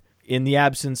 1 in the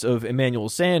absence of Emmanuel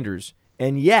Sanders.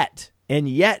 And yet,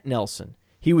 Nelson,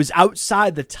 he was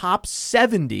outside the top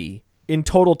 70 in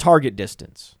total target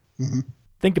distance. Mm-hmm.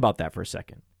 Think about that for a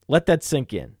second. Let that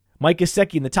sink in. Mike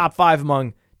Gesicki in the top 5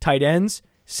 among tight ends.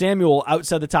 Samuel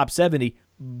outside the top 70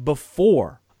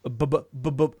 before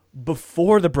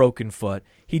the broken foot.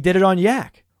 He did it on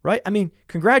Yak, right? I mean,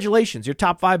 congratulations. You're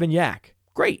top 5 in Yak.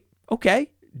 Great.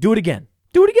 Okay. Do it again.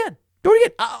 Do it again. Do it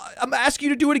again. I'm asking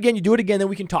you to do it again. You do it again, then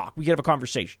we can talk. We can have a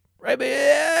conversation. Right? But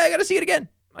I got to see it again.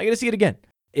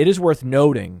 It is worth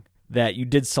noting that you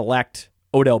did select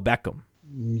Odell Beckham.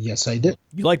 Yes, I did.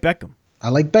 You like Beckham. I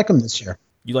like Beckham this year.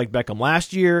 You like Beckham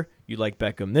last year. You like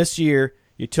Beckham this year.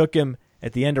 You took him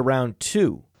at the end of round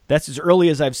 2. That's as early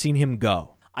as I've seen him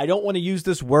go. I don't want to use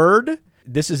this word.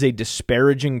 This is a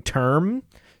disparaging term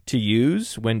to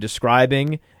use when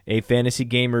describing a fantasy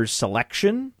gamer's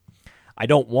selection. I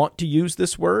don't want to use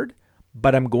this word,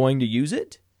 but I'm going to use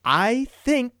it. I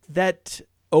think that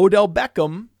Odell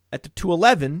Beckham at the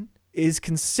 211 is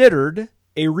considered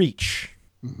a reach.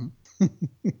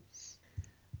 Mm-hmm.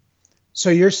 So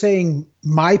you're saying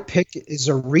my pick is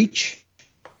a reach?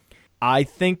 I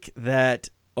think that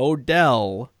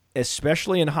Odell,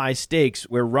 especially in high stakes,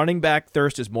 where running back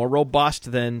thirst is more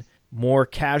robust than more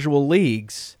casual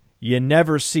leagues, you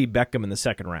never see Beckham in the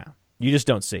second round. You just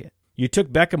don't see it. You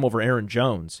took Beckham over Aaron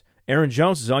Jones. Aaron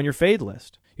Jones is on your fade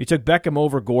list. You took Beckham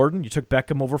over Gordon. You took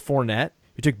Beckham over Fournette.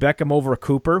 You took Beckham over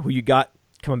Cooper, who you got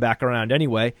coming back around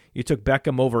anyway. You took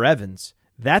Beckham over Evans.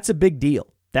 That's a big deal.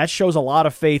 That shows a lot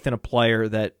of faith in a player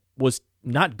that was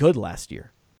not good last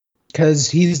year. Because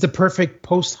he's the perfect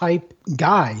post-hype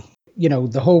guy.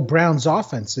 The whole Browns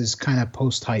offense is kind of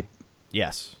post-hype.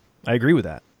 Yes, I agree with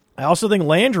that. I also think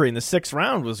Landry in the 6th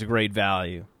round was a great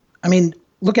value. I mean,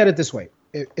 look at it this way.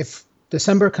 If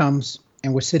December comes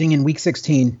and we're sitting in week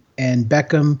 16 and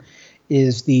Beckham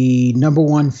is the number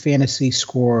 1 fantasy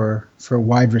scorer for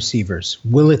wide receivers,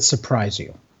 will it surprise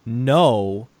you?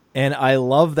 No, and I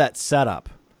love that setup.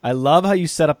 I love how you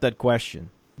set up that question.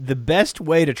 The best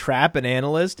way to trap an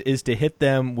analyst is to hit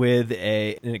them with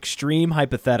an extreme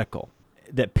hypothetical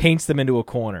that paints them into a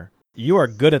corner. You are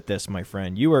good at this, my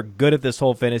friend. You are good at this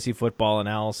whole fantasy football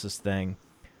analysis thing.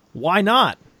 Why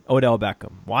not Odell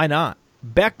Beckham? Why not?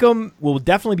 Beckham will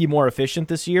definitely be more efficient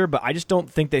this year, but I just don't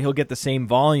think that he'll get the same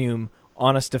volume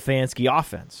on a Stefanski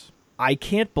offense. I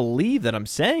can't believe that I'm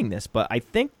saying this, but I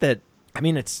think that I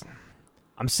mean,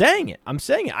 I'm saying it.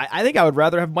 I think I would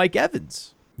rather have Mike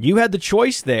Evans. You had the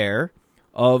choice there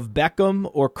of Beckham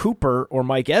or Cooper or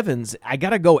Mike Evans. I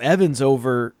got to go Evans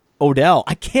over Odell.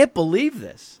 I can't believe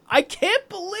this. I can't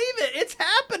believe it. It's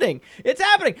happening.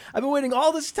 I've been waiting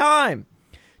all this time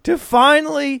to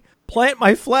finally plant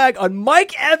my flag on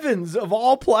Mike Evans of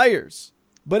all players.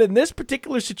 But in this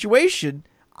particular situation,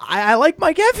 I like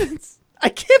Mike Evans. I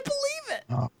can't believe it.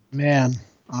 Oh, man,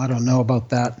 I don't know about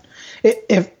that.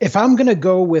 If I'm going to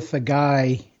go with a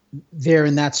guy there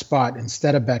in that spot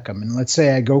instead of Beckham, and let's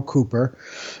say I go Cooper,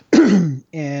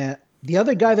 and the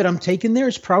other guy that I'm taking there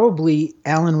is probably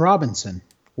Allen Robinson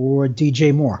or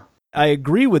DJ Moore. I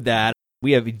agree with that.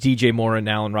 We have DJ Moore and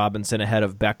Allen Robinson ahead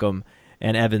of Beckham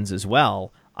and Evans as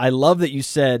well. I love that you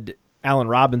said Allen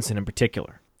Robinson in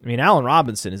particular. I mean, Allen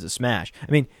Robinson is a smash.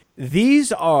 I mean,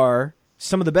 these are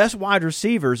some of the best wide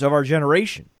receivers of our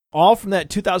generation, all from that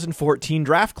 2014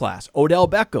 draft class. Odell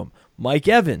Beckham, Mike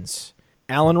Evans,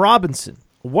 Allen Robinson.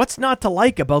 What's not to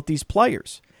like about these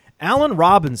players? Allen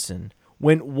Robinson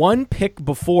went one pick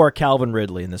before Calvin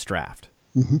Ridley in this draft.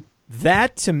 Mm-hmm.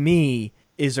 That, to me,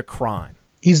 is a crime.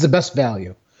 He's the best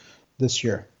value this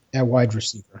year at wide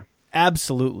receiver.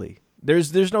 Absolutely.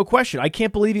 There's no question. I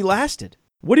can't believe he lasted.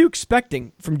 What are you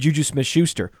expecting from Juju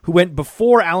Smith-Schuster, who went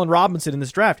before Allen Robinson in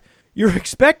this draft? You're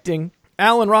expecting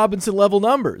Allen Robinson level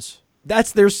numbers.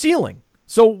 That's their ceiling.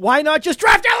 So why not just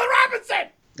draft Allen Robinson?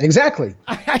 Exactly.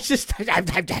 I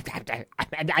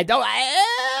don't.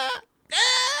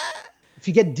 If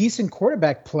you get decent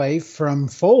quarterback play from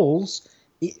Foles,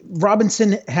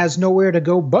 Robinson has nowhere to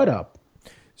go but up.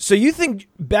 So you think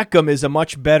Beckham is a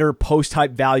much better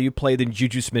post-hype value play than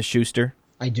Juju Smith-Schuster?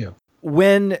 I do.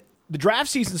 When the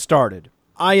draft season started,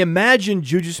 I imagined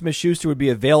Juju Smith-Schuster would be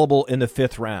available in the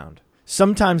 5th round,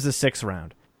 sometimes the 6th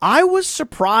round. I was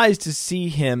surprised to see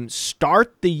him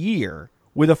start the year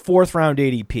with a 4th round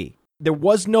ADP. There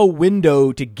was no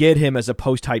window to get him as a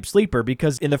post-hype sleeper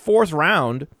because in the 4th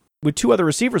round, with 2 other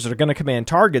receivers that are going to command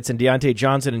targets in Deontay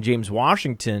Johnson and James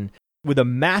Washington, with a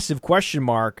massive question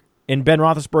mark in Ben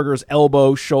Roethlisberger's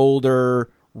elbow, shoulder,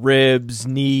 ribs,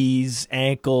 knees,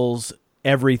 ankles,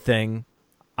 everything,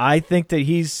 I think that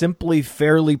he's simply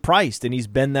fairly priced, and he's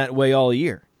been that way all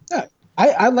year.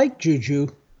 I like Juju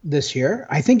this year.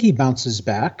 I think he bounces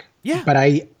back. Yeah. But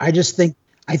I think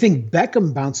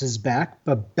Beckham bounces back,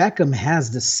 but Beckham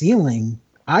has the ceiling,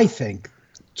 I think,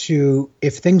 to,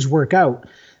 if things work out,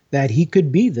 that he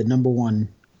could be the number 1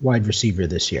 wide receiver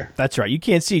this year. That's right. You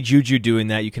can't see Juju doing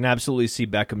that. You can absolutely see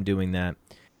Beckham doing that.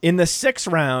 In the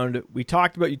 6th round, we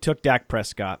talked about you took Dak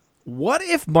Prescott. What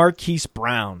if Marquise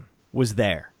Brown was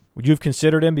there? Would you have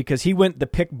considered him? Because he went the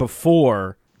pick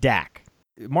before Dak.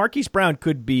 Marquise Brown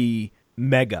could be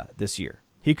mega this year.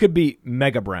 He could be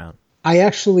Mega Brown. I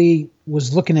actually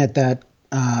was looking at that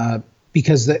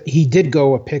because he did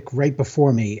go a pick right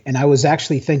before me, and I was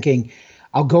actually thinking,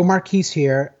 I'll go Marquise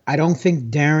here. I don't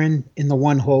think Darren in the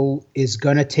 1 hole is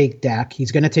going to take Dak.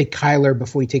 He's going to take Kyler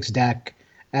before he takes Dak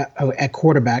at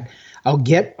quarterback. I'll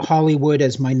get Hollywood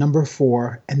as my number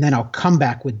 4, and then I'll come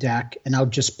back with Dak, and I'll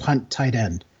just punt tight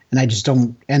end. And I just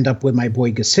don't end up with my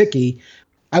boy Gesicki.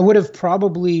 I would have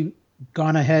probably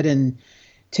gone ahead and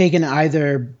taken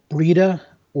either Breida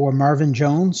or Marvin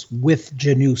Jones with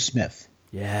Jonnu Smith.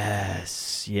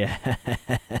 Yes.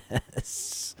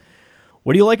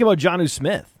 What do you like about Jonnu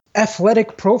Smith?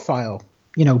 Athletic profile.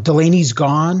 Delaney's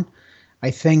gone.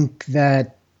 I think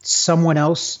that someone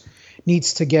else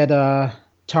needs to get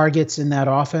targets in that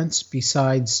offense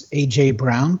besides A.J.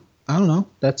 Brown. I don't know.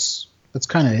 That's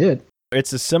kind of it.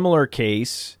 It's a similar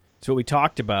case to what we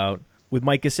talked about with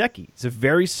Mike Gesicki. It's a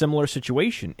very similar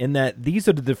situation in that these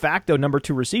are the de facto number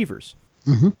 2 receivers.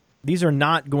 Mm-hmm. These are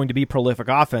not going to be prolific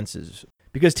offenses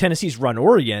because Tennessee's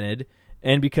run-oriented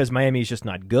and because Miami's just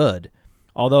not good.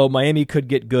 Although Miami could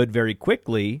get good very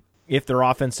quickly if their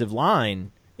offensive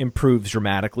line improves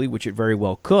dramatically, which it very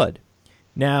well could.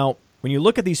 Now, when you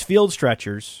look at these field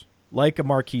stretchers, like a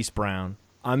Marquise Brown,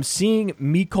 I'm seeing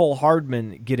Mecole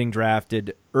Hardman getting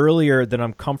drafted earlier than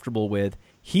I'm comfortable with.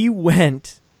 He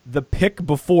went the pick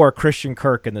before Christian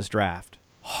Kirk in this draft.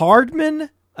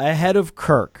 Hardman ahead of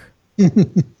Kirk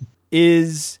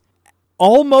is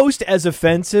almost as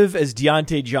offensive as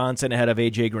Deontay Johnson ahead of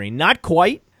A.J. Green. Not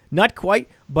quite,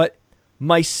 but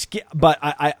I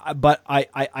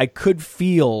could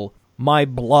feel my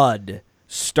blood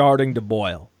starting to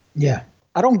boil. Yeah,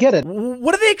 I don't get it.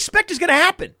 What do they expect is going to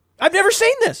happen? I've never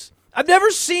seen this. I've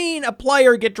never seen a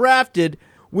player get drafted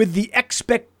with the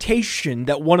expectation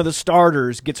that one of the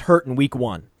starters gets hurt in week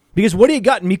 1. Because what do you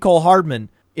got in Mecole Hardman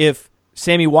if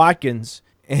Sammy Watkins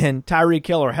and Tyreek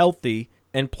Hill are healthy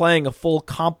and playing a full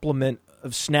complement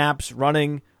of snaps,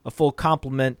 running a full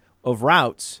complement of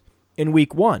routes in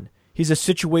week 1. He's a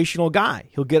situational guy.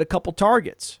 He'll get a couple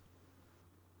targets.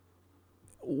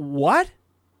 What?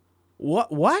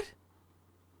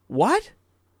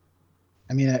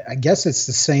 I mean, I guess it's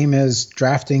the same as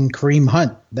drafting Kareem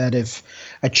Hunt, that if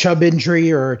a Chubb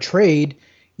injury or a trade,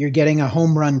 you're getting a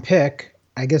home run pick.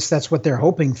 I guess that's what they're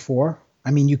hoping for.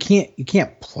 I mean, you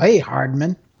can't play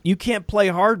Hardman. You can't play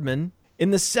Hardman. In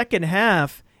the second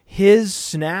half, his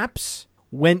snaps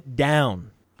went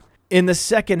down. In the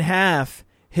second half,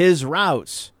 his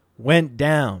routes went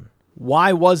down.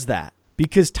 Why was that?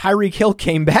 Because Tyreek Hill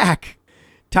came back.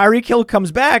 Tyreek Hill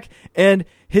comes back, and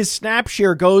his snap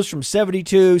share goes from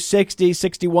 72, 60,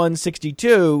 61,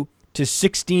 62 to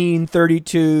 16,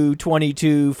 32,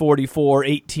 22, 44,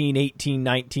 18, 18,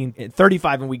 19,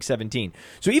 35 in week 17.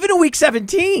 So even in week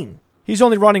 17, he's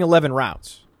only running 11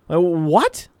 routes.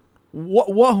 What?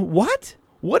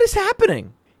 What is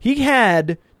happening? He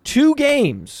had 2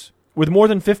 games with more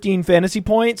than 15 fantasy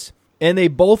points, and they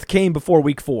both came before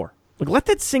week 4. Let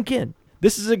that sink in.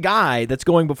 This is a guy that's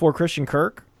going before Christian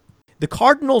Kirk. The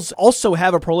Cardinals also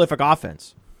have a prolific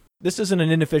offense. This isn't an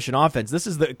inefficient offense. This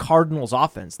is the Cardinals'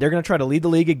 offense. They're going to try to lead the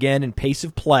league again in pace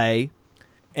of play,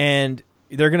 and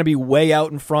they're going to be way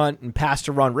out in front in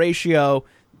pass-to-run ratio.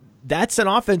 That's an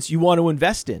offense you want to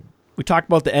invest in. We talked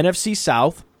about the NFC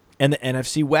South and the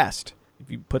NFC West.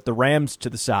 If you put the Rams to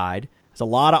the side, there's a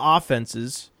lot of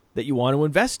offenses that you want to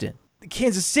invest in.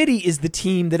 Kansas City is the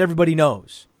team that everybody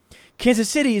knows. Kansas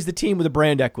City is the team with a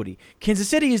brand equity. Kansas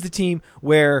City is the team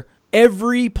where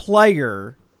every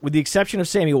player, with the exception of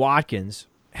Sammy Watkins,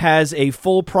 has a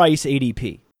full-price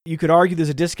ADP. You could argue there's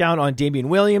a discount on Damian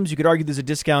Williams. You could argue there's a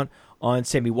discount on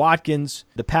Sammy Watkins.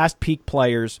 The past peak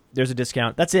players, there's a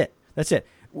discount. That's it.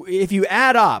 If you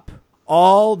add up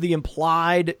all the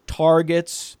implied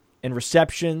targets and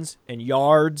receptions and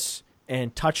yards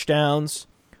and touchdowns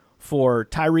for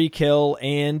Tyreek Hill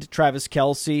and Travis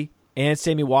Kelce and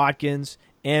Sammy Watkins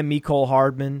and Mecole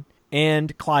Hardman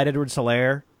and Clyde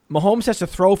Edwards-Helaire, Mahomes has to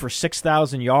throw for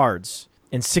 6,000 yards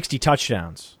and 60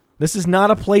 touchdowns. This is not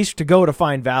a place to go to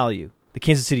find value, the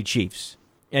Kansas City Chiefs.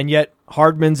 And yet,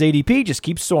 Hardman's ADP just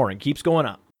keeps soaring, keeps going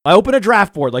up. I open a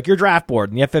draft board like your draft board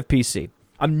in the FFPC.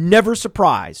 I'm never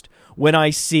surprised when I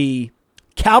see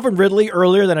Calvin Ridley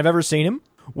earlier than I've ever seen him,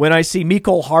 when I see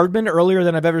Mecole Hardman earlier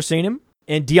than I've ever seen him,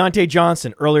 and Deontay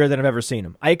Johnson earlier than I've ever seen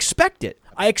him. I expect it.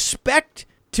 I expect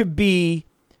to be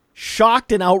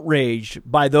shocked and outraged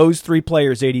by those 3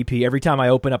 players' ADP every time I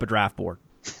open up a draft board.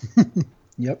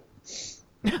 Yep.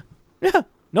 Yeah.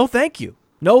 No, thank you.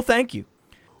 No, thank you.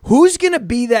 Who's going to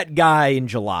be that guy in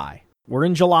July? We're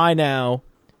in July now.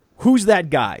 Who's that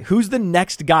guy? Who's the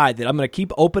next guy that I'm going to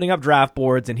keep opening up draft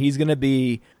boards and he's going to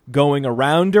be going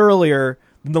around earlier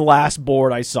than the last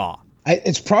board I saw?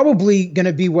 It's probably going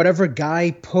to be whatever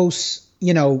guy posts,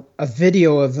 a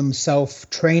video of himself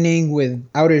training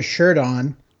without his shirt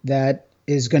on that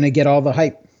is going to get all the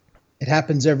hype. It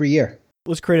happens every year.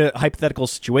 Let's create a hypothetical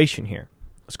situation here.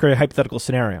 Let's create a hypothetical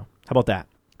scenario. How about that?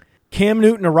 Cam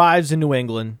Newton arrives in New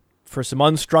England for some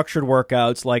unstructured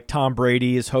workouts like Tom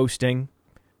Brady is hosting,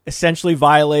 essentially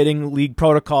violating league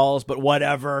protocols, but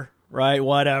whatever, right?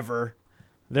 Whatever.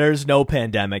 There's no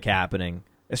pandemic happening,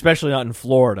 especially not in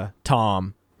Florida.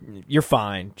 Tom, you're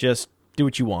fine. Just do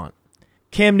what you want.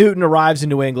 Cam Newton arrives in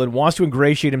New England, wants to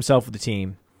ingratiate himself with the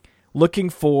team, looking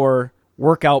for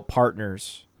workout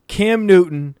partners. Cam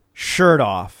Newton, shirt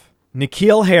off.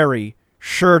 N'Keal Harry,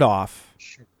 shirt off.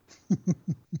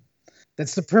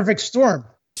 That's the perfect storm.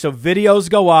 So videos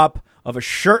go up of a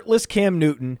shirtless Cam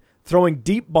Newton throwing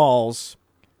deep balls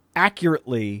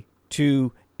accurately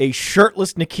to a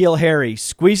shirtless N'Keal Harry,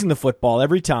 squeezing the football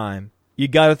every time. You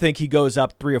got to think he goes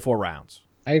up 3 or 4 rounds.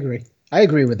 I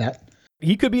agree with that.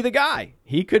 He could be the guy.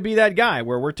 He could be that guy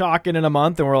where we're talking in a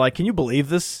month and we're like, can you believe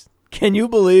this? Can you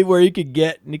believe where you could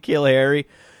get N'Keal Harry?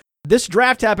 This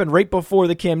draft happened right before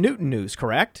the Cam Newton news,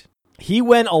 correct? He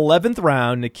went 11th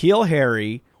round. N'Keal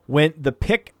Harry went the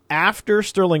pick after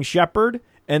Sterling Shepard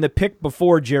and the pick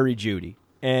before Jerry Jeudy.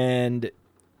 And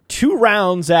 2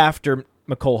 rounds after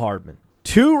Mecole Hardman.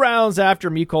 2 rounds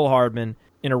after Mecole Hardman.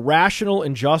 In a rational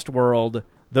and just world,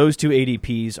 those 2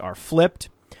 ADPs are flipped.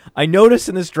 I noticed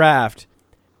in this draft,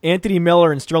 Anthony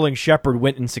Miller and Sterling Shepard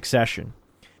went in succession.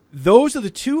 Those are the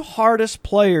 2 hardest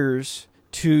players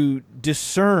to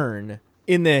discern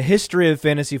in the history of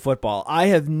fantasy football. I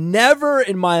have never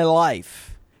in my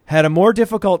life had a more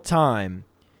difficult time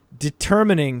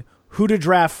determining who to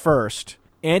draft first,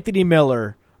 Anthony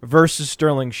Miller versus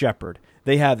Sterling Shepard.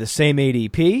 They have the same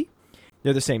ADP.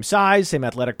 They're the same size, same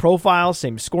athletic profile,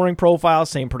 same scoring profile,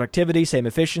 same productivity, same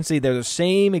efficiency. They're the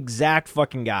same exact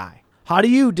fucking guy. How do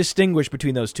you distinguish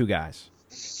between those two guys?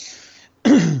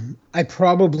 I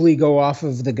probably go off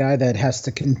of the guy that has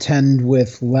to contend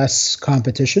with less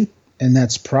competition, and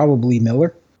that's probably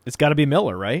Miller. It's got to be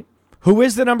Miller, right? Who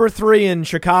is the number 3 in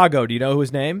Chicago? Do you know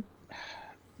his name?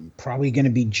 Probably going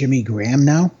to be Jimmy Graham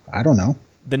now. I don't know.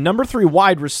 The number 3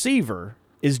 wide receiver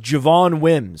is Javon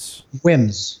Wims.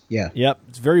 Wims, yeah. Yep,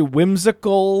 it's a very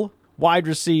whimsical wide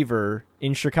receiver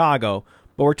in Chicago.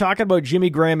 But we're talking about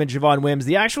Jimmy Graham and Javon Wims.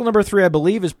 The actual number 3, I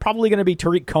believe, is probably going to be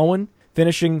Tariq Cohen,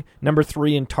 finishing number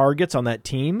 3 in targets on that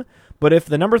team. But if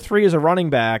the number 3 is a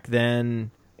running back, then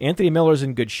Anthony Miller's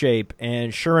in good shape.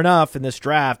 And sure enough, in this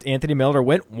draft, Anthony Miller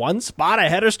went one spot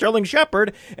ahead of Sterling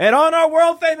Shepard. And on our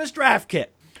world-famous draft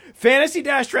kit,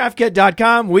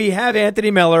 fantasy-draftkit.com, we have Anthony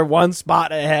Miller one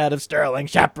spot ahead of Sterling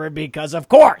Shepard because, of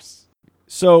course.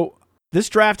 So this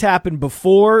draft happened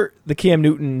before the Cam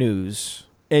Newton news,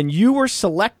 and you were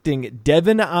selecting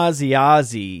Devin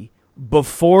Asiasi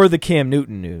before the Cam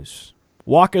Newton news.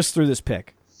 Walk us through this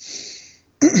pick.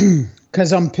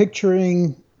 Because I'm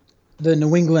picturing the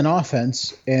New England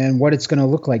offense and what it's going to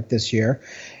look like this year.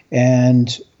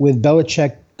 And with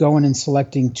Belichick going and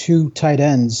selecting 2 tight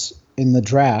ends in the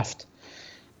draft,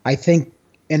 I think,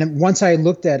 and once I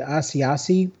looked at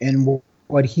Asiasi and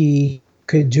what he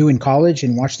could do in college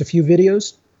and watched a few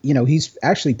videos, he's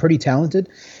actually pretty talented.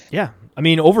 Yeah. I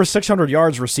mean, over 600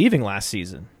 yards receiving last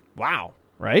season. Wow.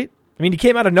 Right? I mean, he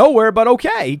came out of nowhere, but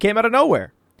okay. He came out of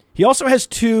nowhere. He also has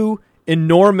 2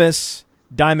 enormous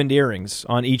diamond earrings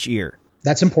on each ear.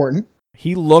 That's important.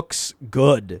 He looks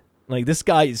good. Like, this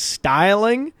guy is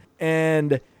styling,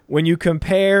 and when you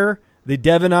compare the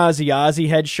Devin Asiasi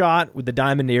headshot with the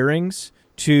diamond earrings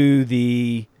to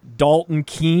the Dalton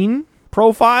Keene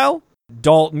profile,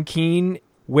 Dalton Keene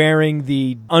wearing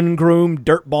the ungroomed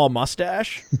dirtball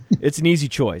mustache, it's an easy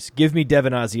choice. Give me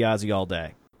Devin Asiasi all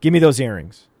day. Give me those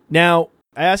earrings. Now,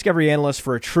 I ask every analyst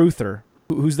for a truther.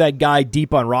 Who's that guy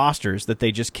deep on rosters that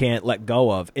they just can't let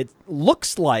go of? It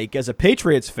looks like, as a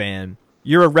Patriots fan,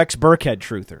 you're a Rex Burkhead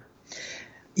truther.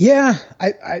 Yeah,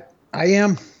 I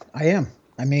am.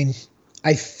 I mean,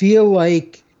 I feel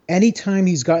like anytime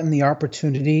he's gotten the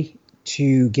opportunity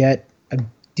to get a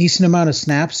decent amount of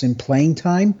snaps and playing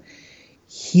time,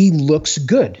 he looks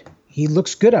good. He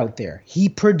looks good out there. He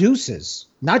produces.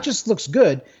 Not just looks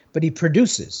good, but he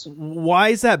produces. Why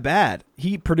is that bad?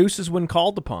 He produces when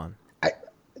called upon.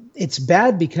 It's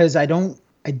bad because I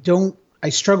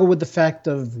struggle with the fact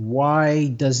of why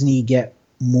doesn't he get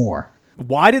more?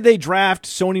 Why did they draft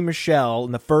Sony Michel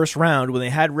in the first round when they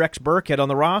had Rex Burkhead on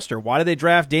the roster? Why did they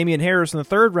draft Damian Harris in the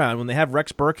third round when they have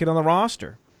Rex Burkhead on the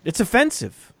roster? It's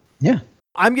offensive. Yeah.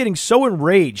 I'm getting so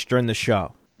enraged during the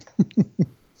show.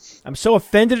 I'm so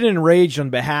offended and enraged on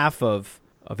behalf of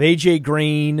AJ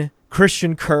Green,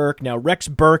 Christian Kirk, now Rex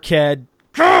Burkhead.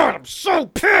 God, I'm so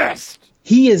pissed.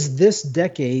 He is this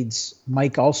decade's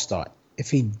Mike Allstott.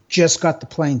 If he just got the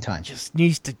playing time, just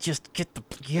needs to just get the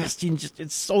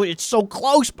it's so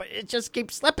close, but it just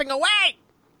keeps slipping away.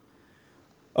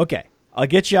 Okay, I'll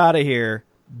get you out of here.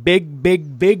 Big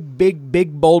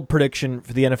bold prediction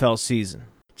for the NFL season.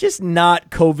 Just not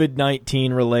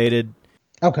COVID-19 related.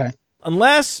 Okay.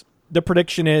 Unless the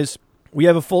prediction is we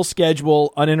have a full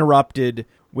schedule uninterrupted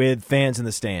with fans in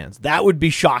the stands. That would be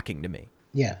shocking to me.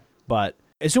 Yeah. But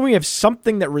assuming we have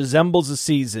something that resembles a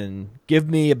season, give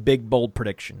me a big, bold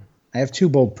prediction. I have 2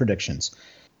 bold predictions.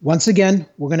 Once again,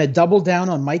 we're going to double down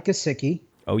on Mike Gesicki.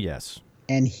 Oh, yes.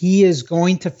 And he is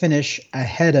going to finish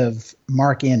ahead of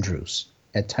Mark Andrews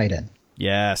at tight end.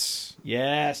 Yes.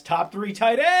 Yes. Top 3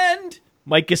 tight end.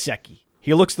 Mike Gesicki.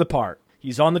 He looks the part.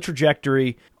 He's on the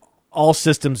trajectory. All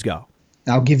systems go.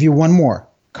 I'll give you one more.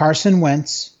 Carson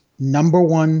Wentz, number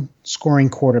 1 scoring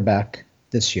quarterback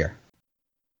this year.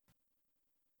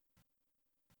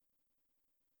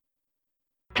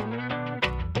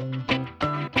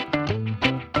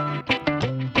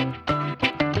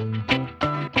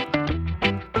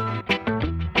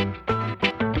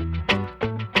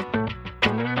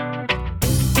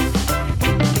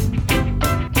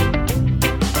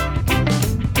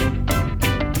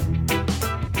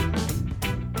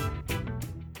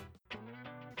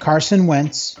 Carson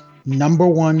Wentz, number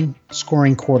 1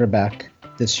 scoring quarterback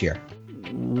this year.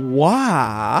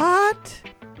 What?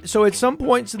 So at some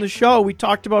points in the show, we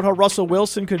talked about how Russell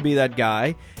Wilson could be that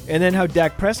guy, and then how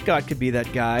Dak Prescott could be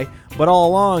that guy, but all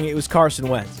along it was Carson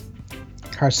Wentz.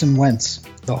 Carson Wentz,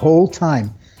 the whole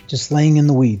time, just laying in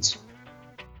the weeds.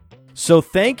 So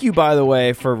thank you, by the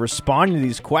way, for responding to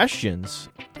these questions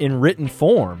in written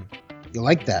form. You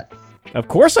like that? Of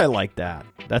course I like that.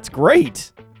 That's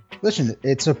great. Listen,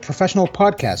 it's a professional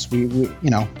podcast. We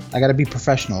I got to be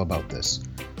professional about this.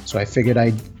 So I figured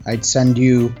I'd send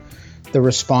you the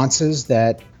responses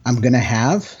that I'm going to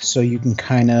have so you can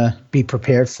kind of be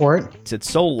prepared for it.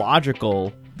 It's so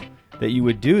logical that you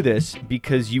would do this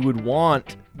because you would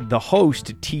want the host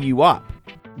to tee you up.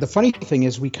 The funny thing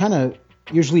is we kind of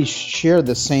usually share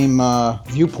the same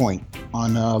viewpoint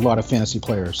on a lot of fantasy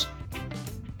players.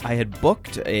 I had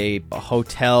booked a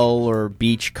hotel or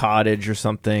beach cottage or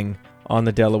something on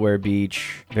the Delaware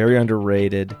beach, very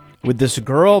underrated, with this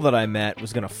girl that I met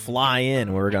was going to fly in.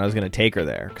 I was going to take her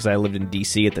there because I lived in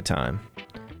D.C. at the time.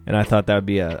 And I thought that would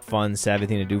be a fun, savvy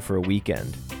thing to do for a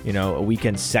weekend. A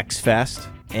weekend sex fest.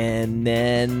 And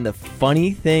then the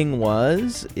funny thing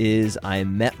is I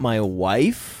met my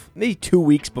wife maybe 2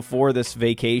 weeks before this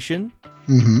vacation.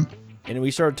 Mm-hmm. And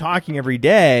we started talking every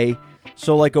day.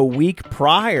 So like a week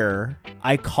prior,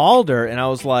 I called her and I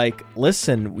was like,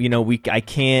 listen, I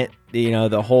can't,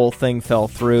 the whole thing fell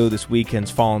through. This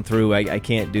weekend's fallen through. I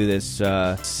can't do this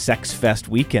sex fest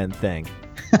weekend thing.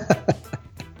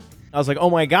 I was like, oh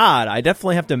my God, I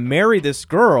definitely have to marry this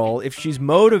girl if she's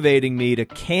motivating me to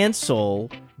cancel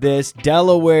this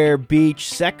Delaware beach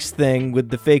sex thing with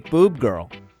the fake boob girl.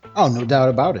 Oh, no doubt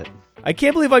about it. I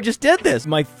can't believe I just did this.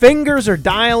 My fingers are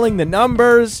dialing the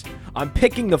numbers. I'm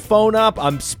picking the phone up.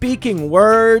 I'm speaking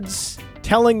words,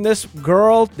 telling this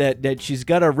girl that she's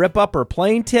got to rip up her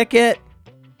plane ticket.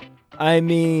 I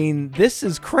mean, this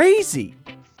is crazy.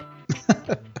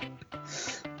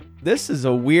 This is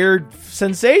a weird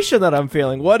sensation that I'm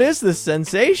feeling. What is this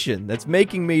sensation that's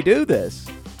making me do this?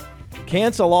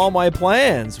 Cancel all my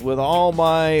plans with all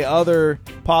my other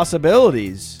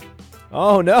possibilities.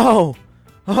 Oh no.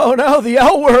 Oh no, the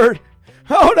L word.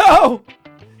 Oh no.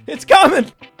 It's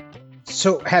coming.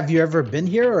 So have you ever been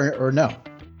here or no?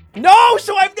 No,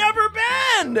 so I've never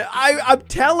been. I'm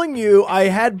telling you, I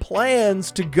had plans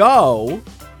to go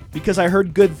because I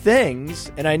heard good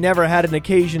things and I never had an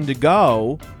occasion to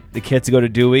go. The kids go to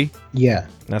Dewey. Yeah.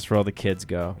 That's where all the kids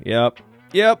go. Yep.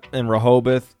 And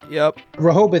Rehoboth. Yep.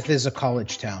 Rehoboth is a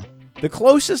college town. The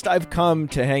closest I've come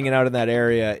to hanging out in that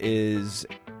area is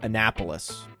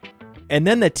Annapolis. And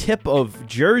then the tip of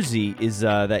Jersey is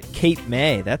that Cape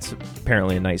May. That's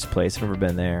apparently a nice place. I've never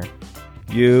been there.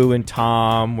 You and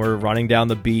Tom were running down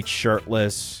the beach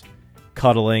shirtless,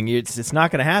 cuddling. It's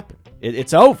not going to happen.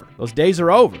 It's over. Those days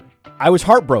are over. I was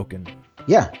heartbroken.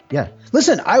 Yeah.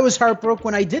 Listen, I was heartbroken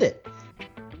when I did it.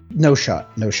 No shot.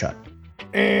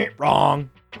 Wrong.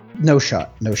 No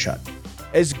shot.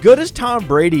 As good as Tom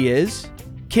Brady is,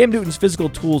 Cam Newton's physical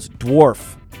tools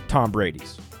dwarf Tom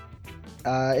Brady's.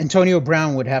 Antonio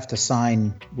Brown would have to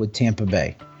sign with Tampa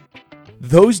Bay.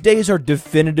 Those days are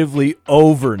definitively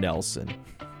over, Nelson.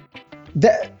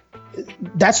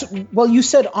 Well, you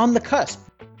said on the cusp.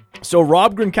 So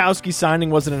Rob Gronkowski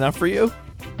signing wasn't enough for you?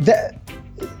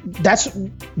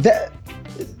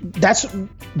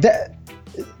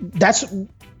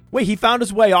 Wait, he found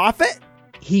his way off it?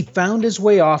 He found his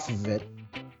way off of it.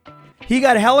 He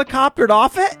got helicoptered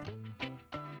off it?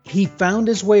 He found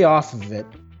his way off of it.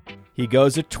 He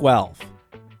goes at 12.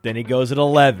 Then he goes at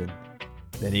 11.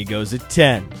 Then he goes at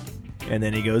 10. And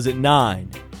then he goes at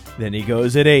 9. Then he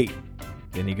goes at 8.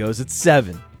 Then he goes at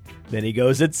 7. Then he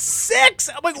goes at 6.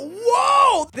 I'm like,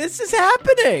 whoa, this is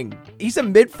happening. He's a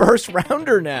mid-first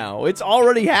rounder now. It's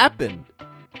already happened.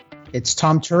 It's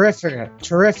Tom Terrific.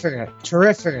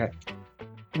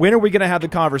 When are we going to have the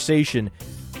conversation?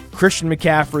 Christian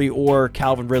McCaffrey or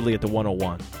Calvin Ridley at the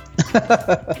 101?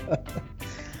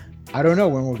 I don't know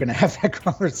when we're going to have that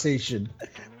conversation.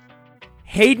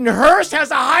 Hayden Hurst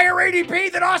has a higher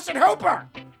ADP than Austin Hooper.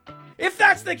 If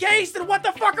that's the case, then what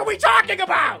the fuck are we talking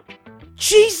about?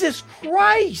 Jesus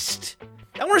Christ.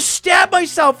 I want to stab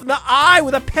myself in the eye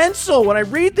with a pencil when I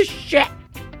read this shit.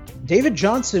 David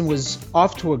Johnson was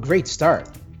off to a great start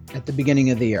at the beginning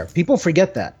of the year. People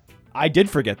forget that. I did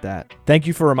forget that. Thank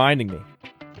you for reminding me.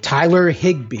 Tyler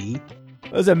Higbee.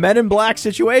 It was a Men in Black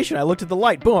situation. I looked at the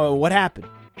light. Boom, what happened?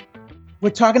 We're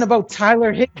talking about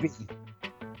Tyler Higbee.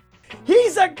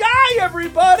 He's a guy,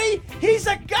 everybody! He's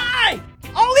a guy!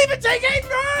 I'll even take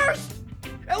Hayden Hurst!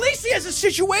 At least he has a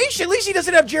situation. At least he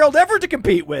doesn't have Gerald Everett to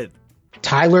compete with.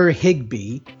 Tyler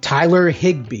Higbee.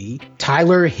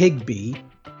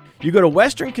 You go to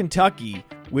Western Kentucky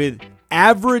with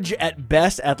average at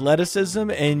best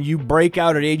athleticism and you break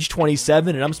out at age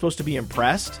 27 and I'm supposed to be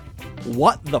impressed?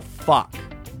 What the fuck?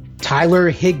 Tyler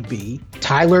Higbee.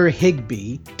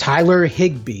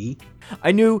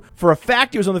 I knew for a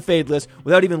fact he was on the fade list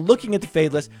without even looking at the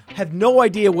fade list. I have no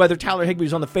idea whether Tyler Higbee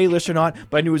was on the fade list or not,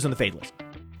 but I knew he was on the fade list.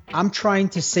 I'm trying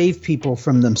to save people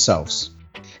from themselves.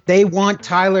 They want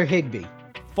Tyler Higbee.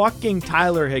 Fucking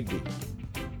Tyler Higbee.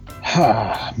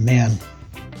 Ah, man.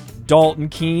 Dalton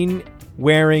Keene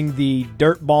wearing the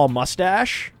dirtball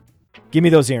mustache. Give me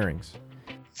those earrings.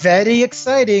 Very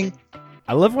exciting.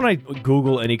 I love when I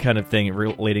Google any kind of thing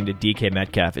relating to DK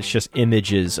Metcalf. It's just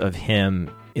images of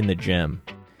him in the gym.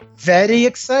 Very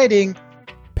exciting.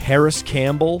 Paris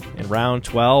Campbell in round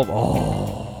 12.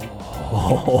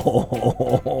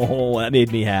 Oh, that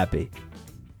made me happy.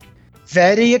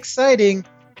 Very exciting.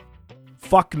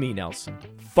 Fuck me, Nelson.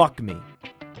 Fuck me.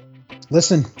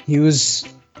 Listen, he was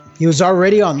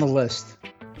already on the list.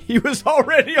 He was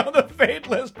already on the fade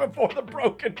list before the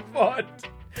broken foot.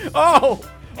 Oh,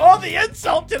 the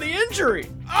insult to the injury.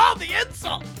 Oh, the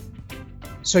insult.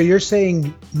 So you're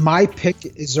saying my pick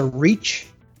is a reach?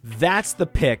 That's the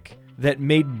pick that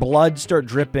made blood start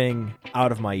dripping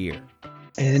out of my ear.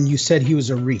 And you said he was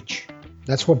a reach.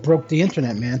 That's what broke the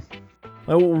internet, man.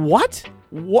 What?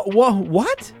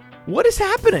 What? What is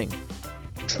happening?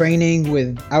 Training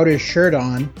without his shirt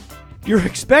on. You're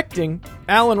expecting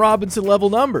Allen Robinson level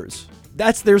numbers.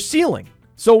 That's their ceiling.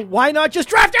 So why not just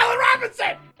draft Allen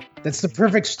Robinson? That's the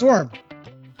perfect storm.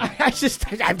 I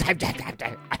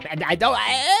don't.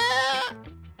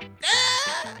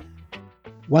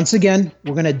 Once again,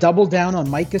 we're going to double down on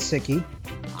Mike Gesicki.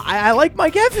 I like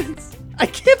Mike Evans. I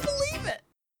can't believe it.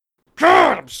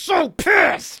 God, I'm so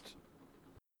pissed.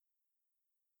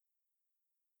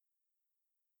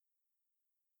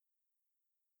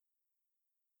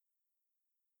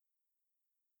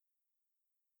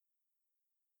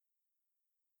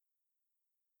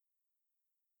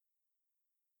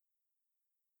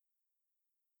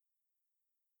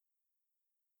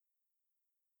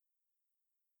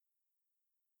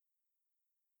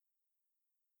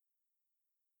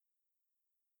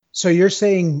 So you're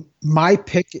saying my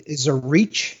pick is a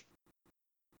reach?